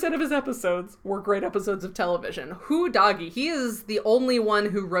 0% of his episodes were great episodes of television. Who doggy? He is the only one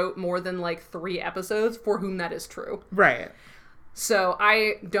who wrote more than like 3 episodes for whom that is true. Right. So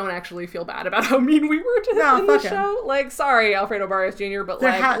I don't actually feel bad about how mean we were to him in the show. Like, sorry, Alfredo Barrios Jr., but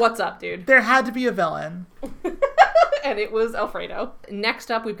what's up, dude? There had to be a villain. And it was Alfredo. Next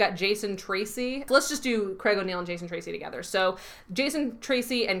up, we've got Jason Tracy. Let's just do Craig O'Neill and Jason Tracy together. So Jason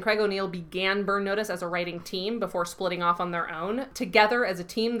Tracy and Craig O'Neill began Burn Notice as a writing team before splitting off on their own. Together as a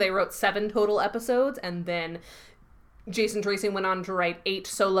team, they wrote 7 total episodes, and then Jason Tracy went on to write 8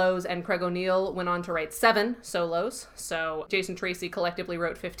 solos, and Craig O'Neill went on to write 7 solos. So Jason Tracy collectively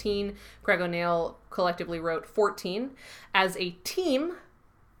wrote 15. Craig O'Neill collectively wrote 14. As a team,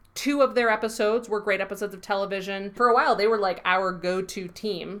 2 of their episodes were great episodes of television. For a while, they were like our go-to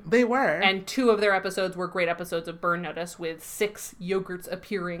team. They were. And 2 of their episodes were great episodes of Burn Notice, with 6 yogurts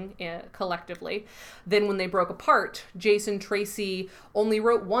appearing collectively. Then when they broke apart, Jason Tracy only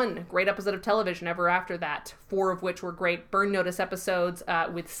wrote 1 great episode of television ever after that, 4 of which were great Burn Notice episodes,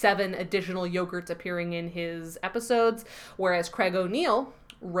 with 7 additional yogurts appearing in his episodes, whereas Craig O'Neill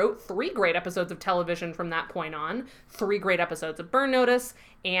wrote 3 great episodes of television from that point on, 3 great episodes of Burn Notice,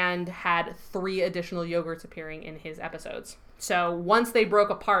 and had 3 additional yogurts appearing in his episodes. So once they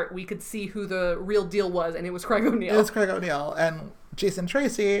broke apart, we could see who the real deal was, and it was Craig O'Neill. It was Craig O'Neill, and Jason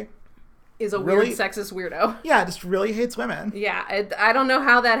Tracy is a weird sexist weirdo. Yeah, just really hates women. Yeah, I don't know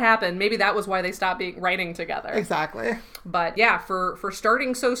how that happened. Maybe that was why they stopped writing together. Exactly. But yeah, for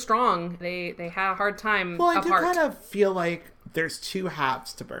starting so strong, they had a hard time apart. Well, I do kind of feel like there's 2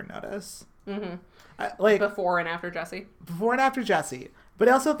 halves to Burn Notice. Mm-hmm. Before and after Jesse. Before and after Jesse. But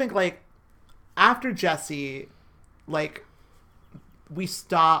I also think, like, after Jesse, like, we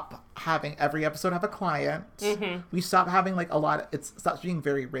stop having every episode have a client. Mm-hmm. We stop having, like, it stops being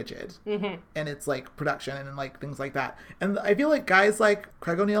very rigid. Mm-hmm. And it's, like, production and, like, things like that. And I feel like guys like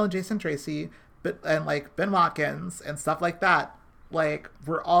Craig O'Neill and Jason Tracy, and, like, Ben Watkins and stuff like that, like,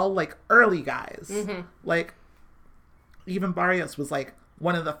 we're all, like, early guys. Mm-hmm. Like, even Barrios was, like,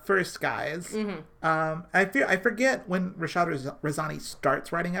 one of the first guys. Mm-hmm. I forget when Rashad Rosani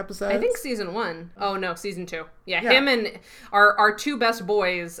starts writing episodes. I think season 1. Oh no, season 2. Yeah, him and our 2 best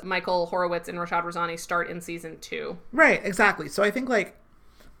boys, Michael Horowitz and Rashad Rosani, start in season 2. Right, exactly. So I think like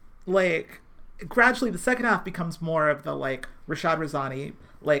gradually the second half becomes more of the like Rashad Rosani,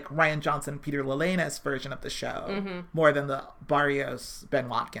 like Ryan Johnson, Peter Lelenis version of the show, more than the Barrios, Ben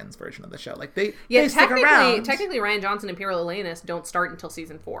Watkins version of the show. Like they stick around. Technically, Ryan Johnson and Peter Lelenis don't start until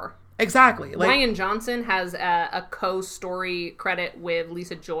season 4. Exactly. Like, Ryan Johnson has a co-story credit with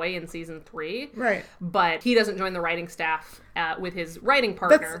Lisa Joy in season 3. Right. But he doesn't join the writing staff with his writing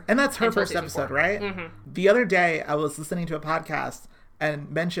partner. That's her first episode, 4. Right? Mm-hmm. The other day, I was listening to a podcast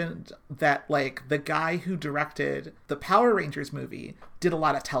and mentioned that, like, the guy who directed the Power Rangers movie did a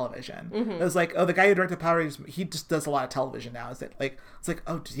lot of television. Mm-hmm. It was like, oh, the guy who directed Power Rangers, he just does a lot of television now. It's like,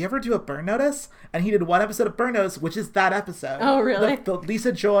 oh, did he ever do a Burn Notice? And he did 1 episode of Burn Notice, which is that episode. Oh, really? The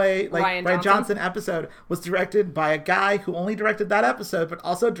Lisa Joy, like, Ryan Johnson episode was directed by a guy who only directed that episode, but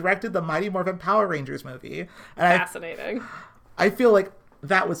also directed the Mighty Morphin Power Rangers movie. And fascinating. I feel like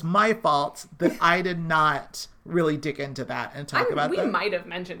that was my fault that I did not really dig into that and talk about that. We might have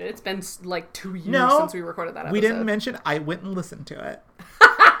mentioned it. It's been like 2 years since we recorded that episode. We didn't mention I went and listened to it.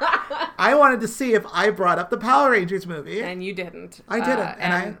 I wanted to see if I brought up the Power Rangers movie. And you didn't. I didn't.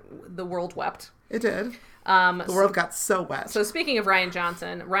 And the world wept. It did. The world got so wet. So speaking of Ryan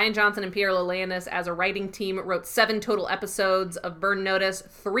Johnson and Peter Lelenis as a writing team wrote 7 total episodes of Burn Notice,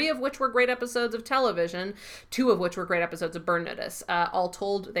 3 of which were great episodes of television, 2 of which were great episodes of Burn Notice. All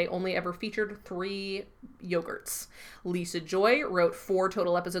told, they only ever featured 3 yogurts. Lisa Joy wrote 4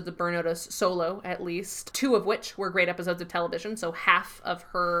 total episodes of Burn Notice solo, at least, 2 of which were great episodes of television, so half of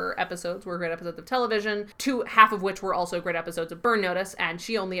her episodes were great episodes of television, half of which were also great episodes of Burn Notice, and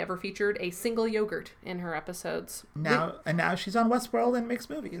she only ever featured a single yogurt in her episodes. Now she's on Westworld and makes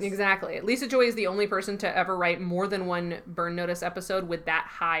movies. Exactly. Lisa Joy is the only person to ever write more than 1 Burn Notice episode with that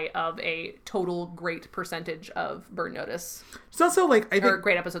high of a total great percentage of Burn Notice. It's also like I think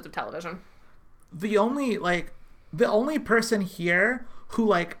great episodes of television. The only person here who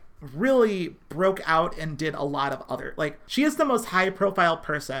like really broke out and did a lot of other, like, she is the most high profile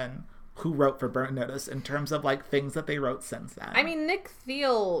person who wrote for Burn Notice in terms of like things that they wrote since then. I mean, Nick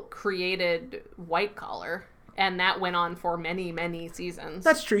Thiel created White Collar And that went on for many, many seasons.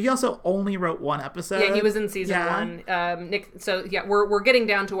 That's true. He also only wrote one episode. Yeah, he was in season 1. Nick. So yeah, we're getting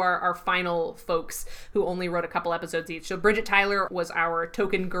down to our final folks who only wrote a couple episodes each. So Bridget Tyler was our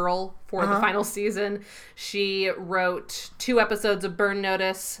token girl for the final season. She wrote 2 episodes of Burn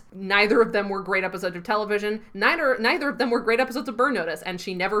Notice. Neither of them were great episodes of television. Neither of them were great episodes of Burn Notice, and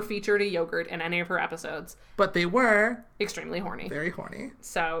she never featured a yogurt in any of her episodes. But they were extremely horny. Very horny.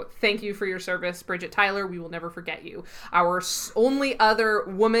 So thank you for your service, Bridget Tyler. We will never forget you. Our only other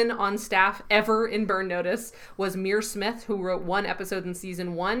woman on staff ever in Burn Notice was Mir Smith, who wrote 1 episode in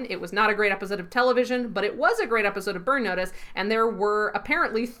season 1. It was not a great episode of television, but it was a great episode of Burn Notice, and there were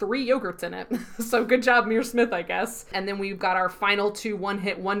apparently 3 yogurts in it. So good job, Mir Smith, I guess. And then we've got our final 2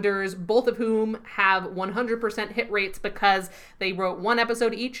 one-hit wonders, both of whom have 100% hit rates because they wrote 1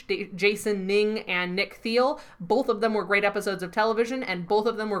 episode each, Jason Ning and Nick Thiel. Both of them were great episodes of television, and both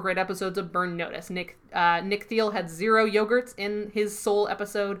of them were great episodes of Burn Notice. Nick Thiel had 0 yogurts in his sole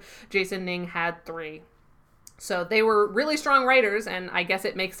episode. Jason Ning had 3. So they were really strong writers, and I guess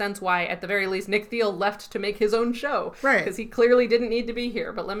it makes sense why, at the very least, Nick Thiel left to make his own show. Right. Because he clearly didn't need to be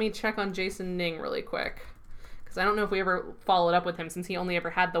here. But let me check on Jason Ning really quick, because I don't know if we ever followed up with him since he only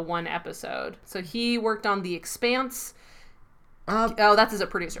ever had the 1 episode. So he worked on The Expanse. That's as a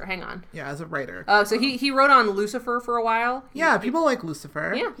producer. Hang on. Yeah, as a writer. So he wrote on Lucifer for a while. People like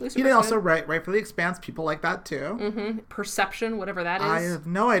Lucifer. Yeah, Lucifer. He did also write for The Expanse. People like that too. Mm-hmm. Perception, whatever that is. I have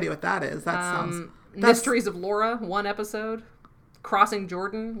no idea what that is. That sounds... Mysteries of Laura, 1 episode. Crossing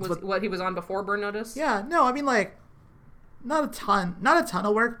Jordan was what he was on before Burn Notice. Yeah, no, I mean, like, not a ton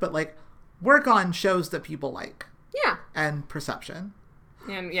of work, but like work on shows that people like. Yeah. And Perception.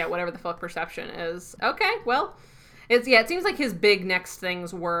 And yeah, whatever the fuck Perception is. Okay, well, it seems like his big next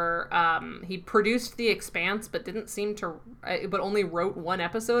things were he produced The Expanse, but didn't seem to, but only wrote 1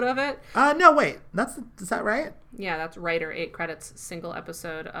 episode of it. No, wait, is that right? Yeah, that's writer, 8 credits, single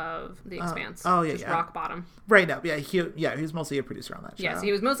episode of The Expanse. Just rock bottom. Right, no, he was mostly a producer on that show. Yes,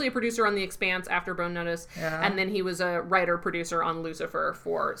 he was mostly a producer on The Expanse after Burn Notice, and then he was a writer-producer on Lucifer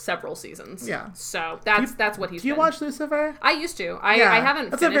for several seasons. Yeah. So that's what he's been. Do you watch Lucifer? I used to. I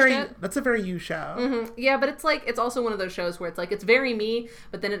haven't finished it. That's a very you show. Mm-hmm. Yeah, but it's also one of those shows where it's like, it's very me,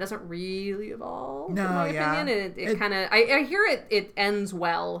 but then it doesn't really evolve, in my opinion. And it kind of, I hear it ends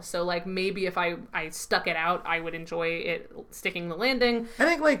well, so like maybe if I stuck it out, I would enjoy it sticking the landing. I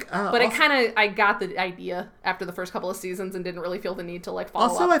think but I got the idea after the first couple of seasons and didn't really feel the need to like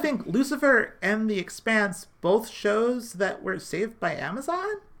follow up. I think Lucifer and The Expanse, both shows that were saved by Amazon.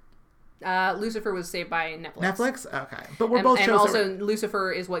 Lucifer was saved by Netflix. Okay, but we're both shows. And also,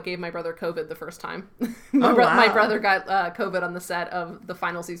 Lucifer is what gave my brother COVID the first time. My brother got COVID on the set of the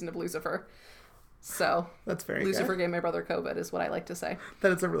final season of Lucifer. So that's very Lucifer good. gave my brother COVID is what I like to say.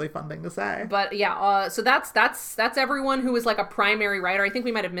 That is a really fun thing to say. But yeah, so that's everyone who was like a primary writer. I think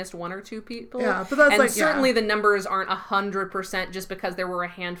we might have missed 1 or 2 people. Yeah, but that's and certainly the numbers aren't 100% just because there were a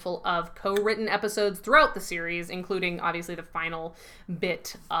handful of co-written episodes throughout the series, including obviously the final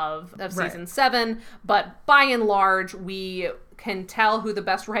bit of season 7. But by and large, we can tell who the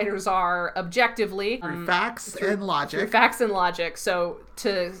best writers are objectively. Through facts and logic. Through facts and logic. So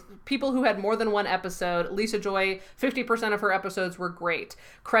to people who had more than 1 episode, Lisa Joy, 50% of her episodes were great.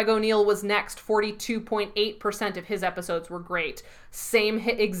 Craig O'Neill was next. 42.8% of his episodes were great.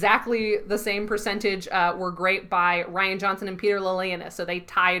 Exactly the same percentage were great by Ryan Johnson and Peter Lalanis. So they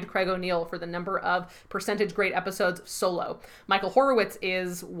tied Craig O'Neill for the number of percentage great episodes solo. Michael Horowitz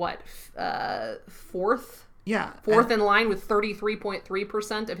is fourth? Yeah. 4th in line with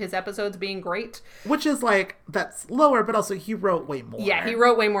 33.3% of his episodes being great. Which is like, that's lower, but also he wrote way more. Yeah, he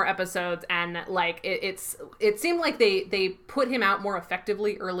wrote way more episodes, and like it seemed like they put him out more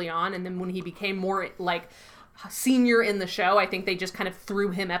effectively early on, and then when he became more like senior in the show, I think they just kind of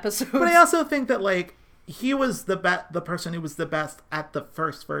threw him episodes. But I also think that like he was the person who was the best at the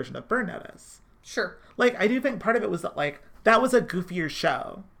first version of Burn Notice. Sure. Like I do think part of it was that like that was a goofier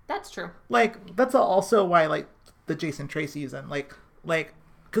show. That's true. Like, that's also why, like, the Jason Tracy's and, like,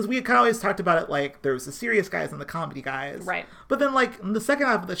 because we kind of always talked about it, like, there was the serious guys and the comedy guys. Right. But then, like, in the second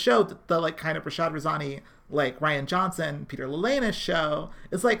half of the show, the like, kind of Rashad Razani, like, Ryan Johnson, Peter Lalanis show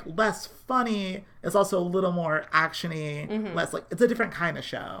is, like, less funny. It's also a little more action-y, less, like, it's a different kind of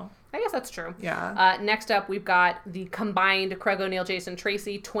show. I guess that's true. Yeah. Next up, we've got the combined Craig O'Neill, Jason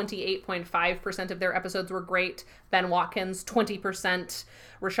Tracy. 28.5% of their episodes were great. Ben Watkins, 20%.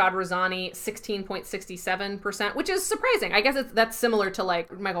 Rashad Razani, 16.67%, which is surprising. I guess that's similar to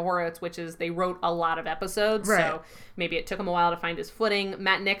like Michael Horowitz, which is they wrote a lot of episodes, right. So maybe it took him a while to find his footing.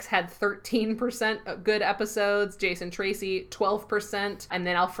 Matt Nix had 13% good episodes. Jason Tracy, 12%. And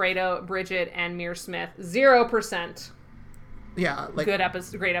then Alfredo, Bridget, and Mir Smith, 0%. Yeah. Like, great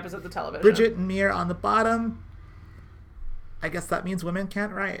episodes of television. Bridget and Mir on the bottom. I guess that means women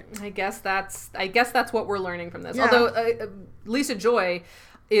can't write. I guess that's what we're learning from this. Yeah. Although Lisa Joy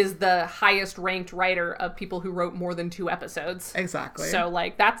is the highest ranked writer of people who wrote more than 2 episodes. Exactly. So,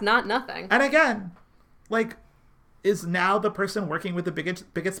 like, that's not nothing. And again, like, is now the person working with the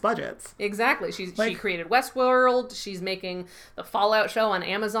biggest budgets. Exactly. She created Westworld. She's making the Fallout show on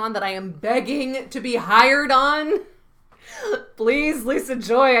Amazon that I am begging to be hired on. Please, Lisa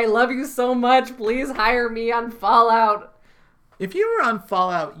Joy, I love you so much. Please hire me on Fallout. If you were on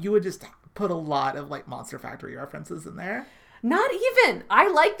Fallout, you would just put a lot of, like, Monster Factory references in there. Not even. I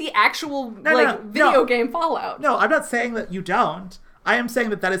like the actual video game Fallout. No, I'm not saying that you don't. I am saying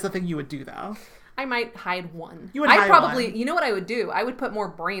that is the thing you would do, though. I might hide one. You would hide probably, one. You know what I would do? I would put more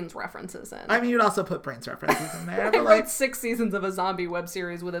Brains references in. I mean, you'd also put Brains references in there. I wrote 6 seasons of a zombie web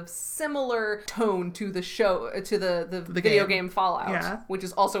series with a similar tone to the show, to the video game Fallout, which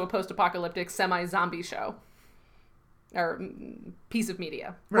is also a post-apocalyptic semi-zombie show. Or piece of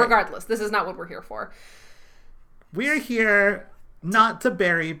media. Right. Regardless, this is not what we're here for. We're here not to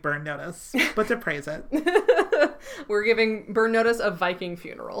bury Burn Notice, but to praise it. We're giving Burn Notice a Viking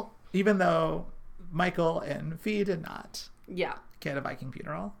funeral. Even though Michael and Fee did not get a Viking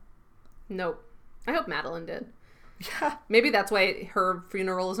funeral. Nope. I hope Madeline did. Yeah. Maybe that's why her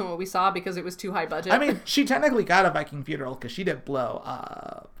funeral isn't what we saw, because it was too high budget. I mean, she technically got a Viking funeral because she didn't blow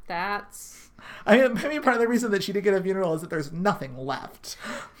up. I mean, maybe part of the reason that she didn't get a funeral is that there's nothing left.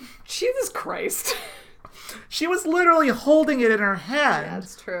 Jesus Christ. She was literally holding it in her hand. Yeah,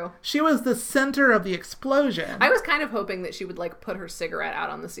 that's true. She was the center of the explosion. I was kind of hoping that she would, like, put her cigarette out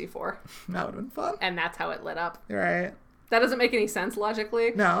on the C4. That would have been fun. And that's how it lit up. Right. That doesn't make any sense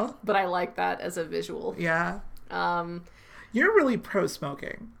logically. No. But I like that as a visual. Yeah. You're really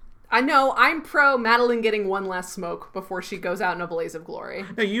pro-smoking. I know. I'm pro Madeline getting one last smoke before she goes out in a blaze of glory.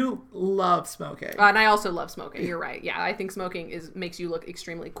 No, you love smoking. And I also love smoking. You're right. Yeah, I think smoking makes you look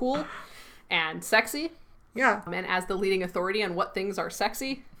extremely cool and sexy. Yeah. And as the leading authority on what things are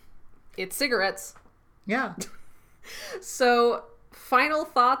sexy, it's cigarettes. Yeah. So, final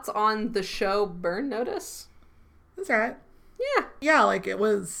thoughts on the show Burn Notice? That's all right. Yeah. Yeah, like, it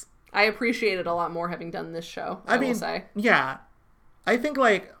was... I appreciate it a lot more having done this show, I will say. Yeah. I think,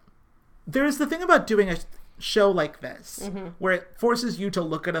 like, there's the thing about doing a show like this, where it forces you to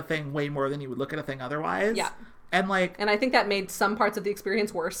look at a thing way more than you would look at a thing otherwise. Yeah. And, like... And I think that made some parts of the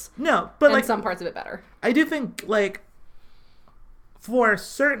experience worse. No, but, and some parts of it better. I do think, like, for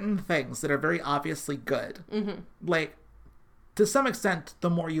certain things that are very obviously good, like, to some extent, the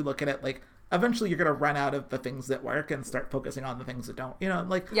more you look at it, like, eventually you're going to run out of the things that work and start focusing on the things that don't, you know,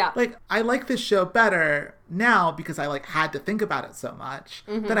 like, like, I like this show better now because I, like, had to think about it so much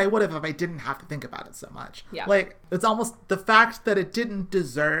than I would have if I didn't have to think about it so much. Yeah. Like, it's almost the fact that it didn't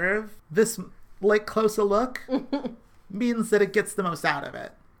deserve this, like, close a look means that it gets the most out of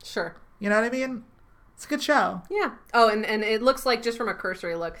it. Sure. You know what I mean? It's a good show. Yeah. Oh, and it looks like, just from a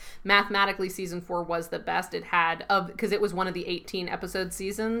cursory look, mathematically season 4 was the best. It had, because it was one of the 18 episode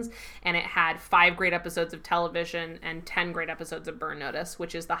seasons, and it had 5 great episodes of television and 10 great episodes of Burn Notice,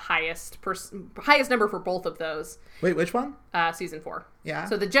 which is the highest number for both of those. Wait, which one? Season 4. Yeah.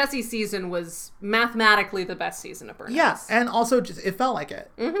 So the Jesse season was mathematically the best season of Burn Notice. Yeah, and also just, it felt like it.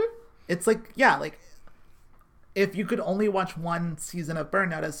 It's like, yeah, like, if you could only watch one season of Burn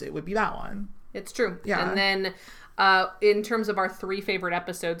Notice, it would be that one. It's true. Yeah. And then in terms of our 3 favorite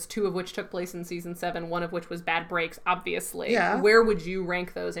episodes, 2 of which took place in season 7, one of which was Bad Breaks, obviously. Yeah. Where would you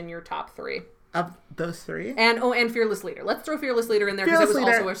rank those in your top 3? Of those 3? And Fearless Leader. Let's throw Fearless Leader in there because it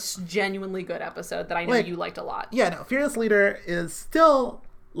was also a genuinely good episode that I know you liked a lot. Yeah, no, Fearless Leader is still,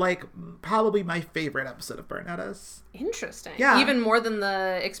 like, probably my favorite episode of Burn Notice. Interesting. Yeah. Even more than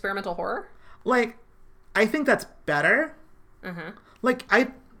the experimental horror? Like, I think that's better. Like,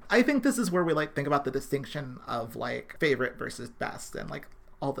 I think this is where we, like, think about the distinction of, like, favorite versus best and, like,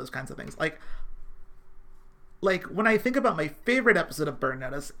 all those kinds of things. Like, when I think about my favorite episode of Burn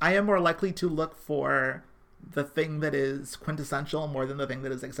Notice, I am more likely to look for the thing that is quintessential more than the thing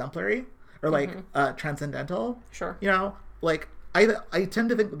that is exemplary or, like, transcendental. Sure. You know, like, I tend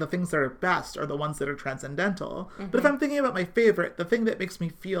to think the things that are best are the ones that are transcendental. But if I'm thinking about my favorite, the thing that makes me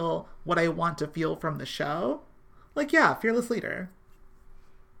feel what I want to feel from the show, like, yeah, Fearless Leader.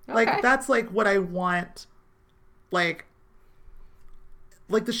 Okay. Like, that's, like, what I want. Like,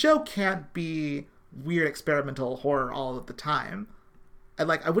 the show can't be weird experimental horror all of the time.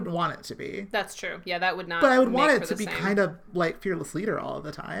 I wouldn't want it to be. That's true. Yeah, that would not. But I would want it to be kind of like Fearless Leader all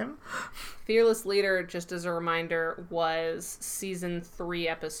the time. Fearless Leader, just as a reminder, was season 3,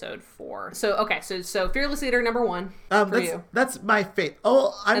 episode 4. So okay, so Fearless Leader number 1 for you. That's my favorite.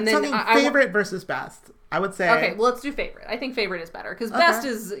 Oh, I'm talking favorite versus best. I would say. Okay, well, let's do favorite. I think favorite is better because best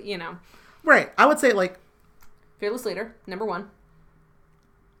is right. I would say like Fearless Leader number 1.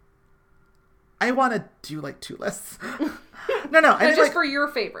 I want to do like 2 lists. No, just like, for your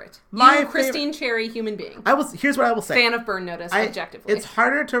favorite. You, Christine Cherry, human being. Here's what I will say. Fan of Burn Notice, objectively. It's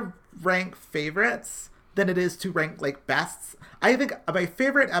harder to rank favorites than it is to rank like bests. I think my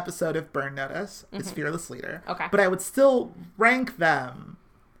favorite episode of Burn Notice is Fearless Leader. Okay. But I would still rank them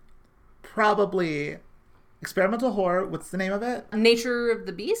probably Experimental Horror. What's the name of it? Nature of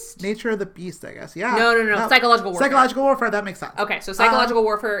the Beast? Nature of the Beast, I guess. Yeah. No. Psychological Warfare. Psychological Warfare, that makes sense. Okay, so Psychological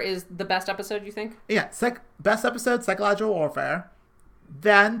Warfare is the best episode, you think? Yeah. Best episode, Psychological Warfare.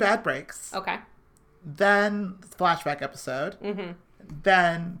 Then Bad Breaks. Okay. Then Flashback episode.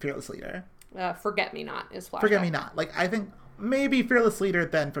 Then Fearless Leader. Forget Me Not is Flashback. Forget Me Not. Like, I think maybe Fearless Leader,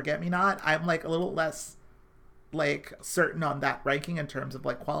 then Forget Me Not. I'm like a little less like certain on that ranking in terms of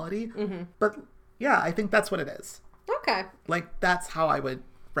like quality. But yeah, I think that's what it is. Okay. Like, that's how I would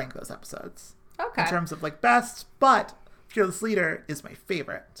rank those episodes. Okay. In terms of like best, but Fearless Leader is my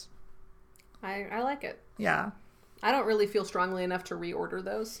favorite. I like it. Yeah. I don't really feel strongly enough to reorder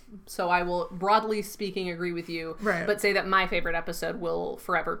those. So I will, broadly speaking, agree with you. Right. But say that my favorite episode will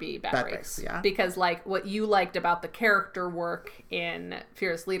forever be Bad Breaks. Yeah. Because, like, what you liked about the character work in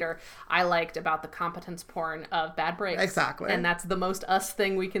Fearless Leader, I liked about the competence porn of Bad Breaks. Exactly. And that's the most us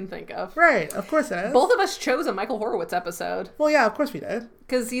thing we can think of. Right. Of course it is. Both of us chose a Michael Horowitz episode. Well, yeah, of course we did.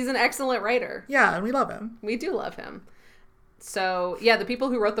 Because he's an excellent writer. Yeah, and we love him. We do love him. So, yeah, the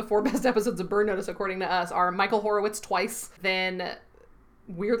people who wrote the 4 best episodes of Burn Notice, according to us, are Michael Horowitz twice, then,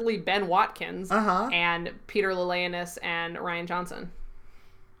 weirdly, Ben Watkins, and Peter Leleanis and Ryan Johnson.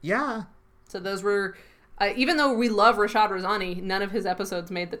 Yeah. So those were... even though we love Rashad Rosani, none of his episodes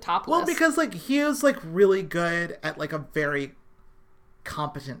made the top list. Well, because, like, he was, like, really good at, like, a very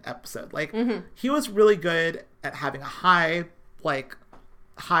competent episode. Like, he was really good at having a high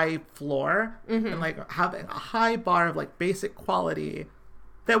floor and like having a high bar of like basic quality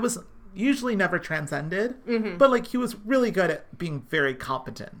that was usually never transcended, but like he was really good at being very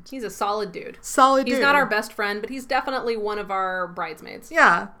competent. He's a solid dude. He's not our best friend, but he's definitely one of our bridesmaids.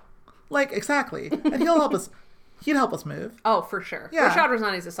 Yeah, like exactly. And he'd help us move. Oh, for sure. Yeah. Rashad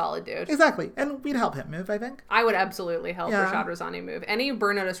Rosani's a solid dude. Exactly. And we'd help him move, I think. I would absolutely help Rashad Rosani move. Any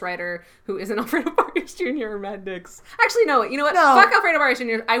Burn Notice writer who isn't Alfredo Barrios Jr. or Matt Nix. Actually, no. You know what? No. Fuck Alfredo Barrios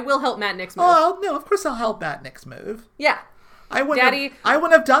Jr. I will help Matt Nix move. Oh, no. Of course I'll help Matt Nix move. Yeah. I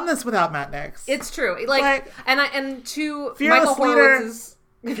wouldn't have done this without Matt Nix. It's true. And to Fearless Michael Horowitz's...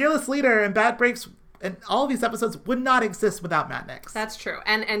 Fearless Leader and Bad Breaks and all of these episodes would not exist without Matt Nix. That's true.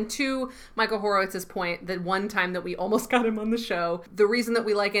 And to Michael Horowitz's point, that one time that we almost got him on the show, the reason that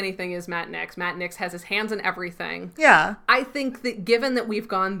we like anything is Matt Nix. Matt Nix has his hands in everything. Yeah. I think that given that we've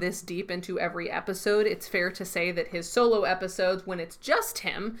gone this deep into every episode, it's fair to say that his solo episodes, when it's just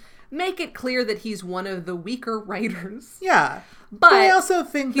him, make it clear that he's one of the weaker writers. Yeah. But I also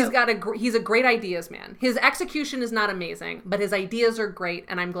think he's a great ideas man. His execution is not amazing, but his ideas are great,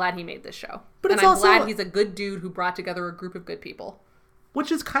 and I'm glad he made this show. But I'm glad he's a good dude who brought together a group of good people.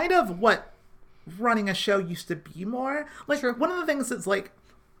 Which is kind of what running a show used to be more. Like, True. One of the things is, like,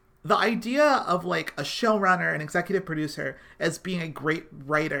 the idea of, like, a showrunner and executive producer as being a great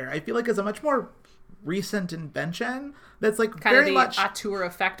writer, I feel like is a much more recent invention that's, like, kind very of the much... auteur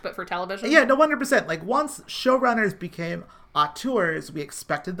effect, but for television? Yeah, no, 100%. Like, once showrunners became auteurs, we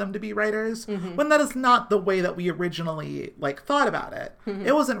expected them to be writers, when that is not the way that we originally, like, thought about it.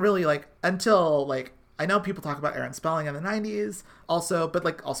 It wasn't really, like, until, like, I know people talk about Aaron Spelling in the 90s also, but,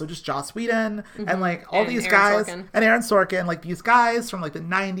 like, also just Joss Whedon and, like, all these guys. Sorkin. And Aaron Sorkin, like, these guys from, like, the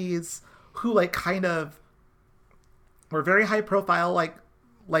 90s who, like, kind of were very high profile, like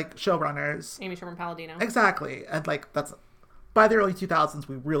showrunners. Amy Sherman Palladino. Exactly. And, like, that's... By the early 2000s,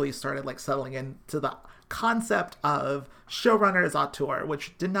 we really started, like, settling into the concept of showrunner as auteur,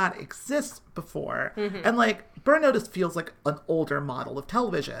 which did not exist before. And, like, Burn Notice feels like an older model of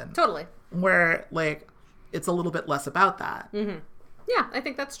television. Totally. Where, like, it's a little bit less about that. Yeah, I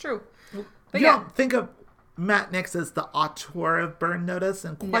think that's true. But you don't think of Matt Nix as the auteur of Burn Notice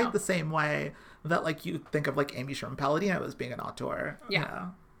in quite the same way that, like, you think of, like, Amy Sherman Palladino as being an auteur. Yeah. You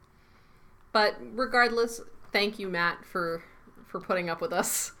know? But regardless, thank you, Matt, for putting up with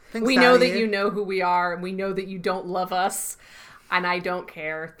us. Thanks, we know Daddy. that you know who we are, and we know that you don't love us. And I don't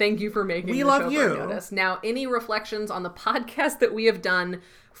care. Thank you for making We the love show you. Burn Notice. Now, any reflections on the podcast that we have done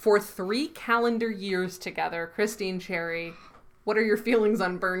for 3 calendar years together? Christine Cherry, what are your feelings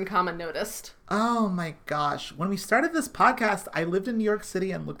on Burn, Noticed? Oh my gosh. When we started this podcast, I lived in New York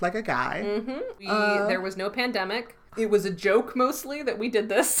City and looked like a guy. Mm-hmm. There was no pandemic. It was a joke mostly that we did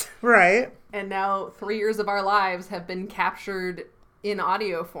this. Right. And now 3 years of our lives have been captured in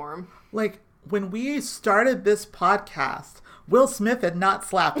audio form. Like, when we started this podcast, Will Smith had not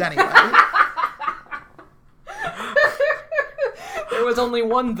slapped anybody. There was only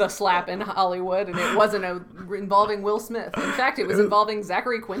one The Slap in Hollywood, and it wasn't involving Will Smith. In fact, it was involving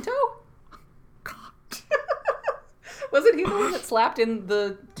Zachary Quinto? Wasn't he the one that slapped in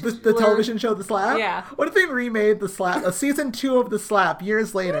the television show The Slap? Yeah. What if they remade The Slap, a season 2 of The Slap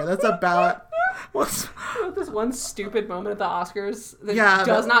years later? That's about... This one stupid moment at the Oscars that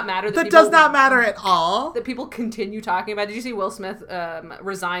does not matter. That does not matter at all. That people continue talking about. Did you see Will Smith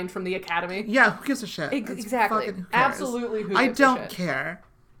resigned from the Academy? Yeah, who gives a shit? Exactly. Who cares? Absolutely who gives I a don't shit. care.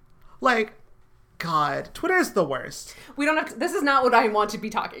 Like, God, Twitter's the worst. We don't have to, this is not what I want to be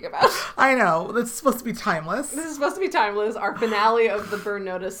talking about. I know. It's supposed to be timeless. This is supposed to be timeless. Our finale of the Burn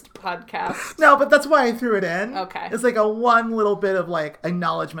Noticed podcast. No, but that's why I threw it in. Okay. It's like a one little bit of like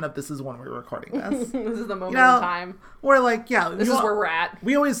acknowledgement of this is when we're recording this. This is the moment in time. We're like, This is where we're at.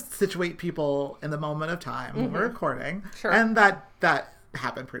 We always situate people in the moment of time when we're recording. Sure. And that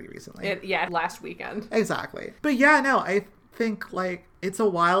happened pretty recently. Last weekend. Exactly. But yeah, no, I think like it's a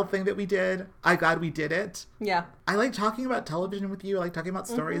wild thing that we did. I'm glad we did it. Yeah. I like talking about television with you. I like talking about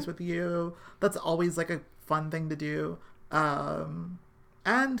stories with you. That's always like a fun thing to do. And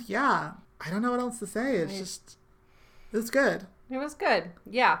yeah, I don't know what else to say. It's good. It was good.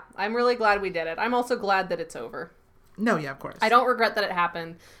 Yeah. I'm really glad we did it. I'm also glad that it's over. No, yeah, of course. I don't regret that it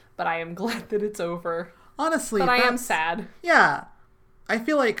happened, but I am glad that it's over. Honestly. But I am sad. Yeah. I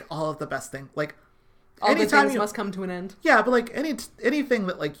feel like all of the best things, like, all the things must come to an end. Yeah, but like anything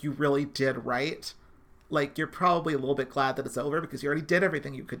that like you really did right, like you're probably a little bit glad that it's over because you already did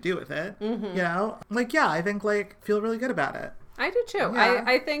everything you could do with it. Mm-hmm. You know, like I think like feel really good about it. I do too. Yeah.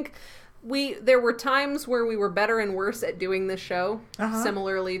 I think there were times where we were better and worse at doing this show,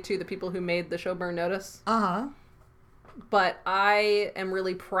 similarly to the people who made the show Burn Notice. But I am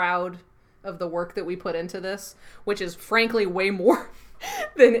really proud of the work that we put into this, which is frankly way more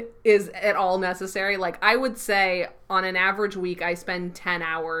than is at all necessary. Like, I would say on an average week, I spend 10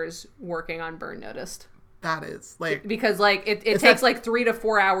 hours working on Burn Noticed. That is like... Because like it takes like 3 to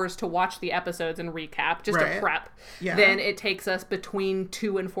 4 hours to watch the episodes and recap, just to prep. Yeah. Then it takes us between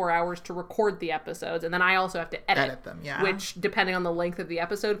 2 and 4 hours to record the episodes. And then I also have to edit them, yeah. Which, depending on the length of the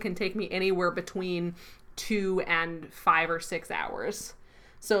episode, can take me anywhere between 2 and 5 or 6 hours.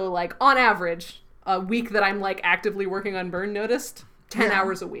 So like on average, a week that I'm like actively working on Burn Noticed, 10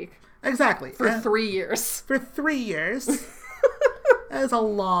 hours a week. Exactly. For 3 years. For 3 years. That is a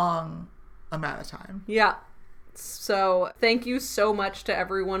long amount of time. Yeah. So thank you so much to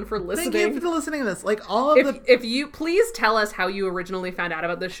everyone for listening. Thank you for listening to this. Like all of If you please tell us how you originally found out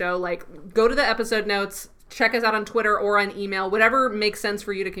about the show, like go to the episode notes, check us out on Twitter or on email, whatever makes sense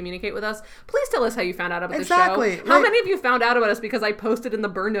for you to communicate with us. Please tell us how you found out about the show. How many of you found out about us because I posted in the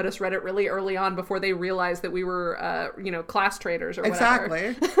Burn Notice Reddit really early on before they realized that we were, class traders or whatever.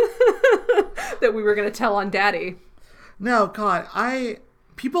 Exactly. That we were going to tell on Daddy. No, God,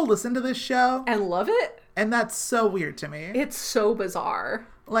 people listen to this show. And love it. And that's so weird to me. It's so bizarre.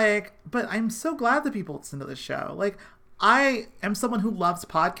 Like, but I'm so glad that people listen to this show. Like, I am someone who loves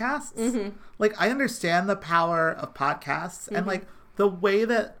podcasts. Mm-hmm. Like, I understand the power of podcasts and like the way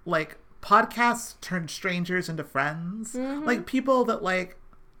that like podcasts turn strangers into friends. Mm-hmm. Like people that like,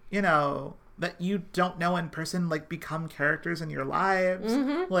 that you don't know in person, like become characters in your lives,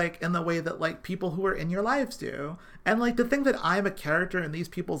 like in the way that like people who are in your lives do. And like to think that I'm a character in these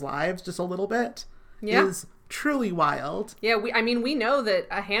people's lives just a little bit is truly wild. Yeah, we know that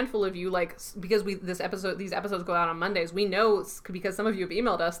a handful of you, like, because these episodes go out on Mondays, we know because some of you have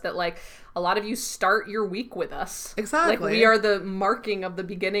emailed us that like a lot of you start your week with us. Exactly. Like we are the marking of the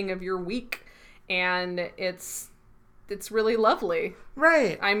beginning of your week, and it's really lovely.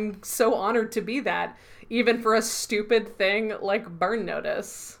 Right. I'm so honored to be that, even for a stupid thing like Burn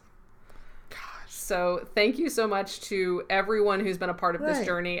Notice. Gosh. So thank you so much to everyone who's been a part of this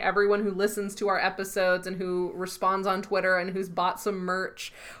journey, everyone who listens to our episodes and who responds on Twitter and who's bought some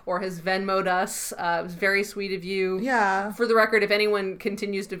merch or has Venmo'd us. It was very sweet of you. Yeah. For the record, if anyone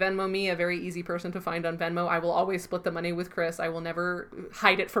continues to Venmo me, a very easy person to find on Venmo, I will always split the money with Chris. I will never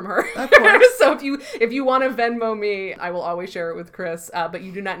hide it from her. Of course. So if you want to Venmo me, I will always share it with Chris. But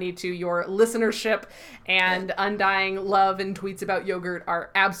you do not need to. Your listenership and undying love and tweets about yogurt are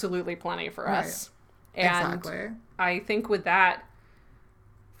absolutely plenty for us. And exactly. I think with that,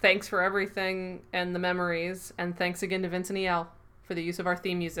 thanks for everything and the memories. And thanks again to Vince and EL for the use of our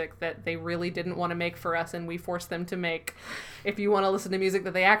theme music that they really didn't want to make for us and we forced them to make. If you want to listen to music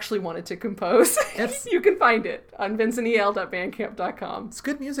that they actually wanted to compose, you can find it on vincentandel.bandcamp.com. It's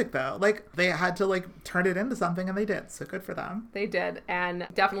good music though. Like they had to like turn it into something and they did. So good for them. They did. And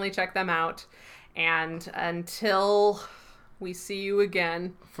definitely check them out. And until we see you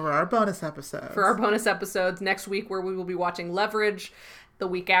again for our bonus episodes next week, where we will be watching Leverage, the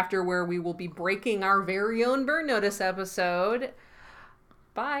week after where we will be breaking our very own Burn Notice episode.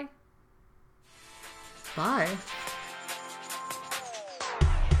 Bye.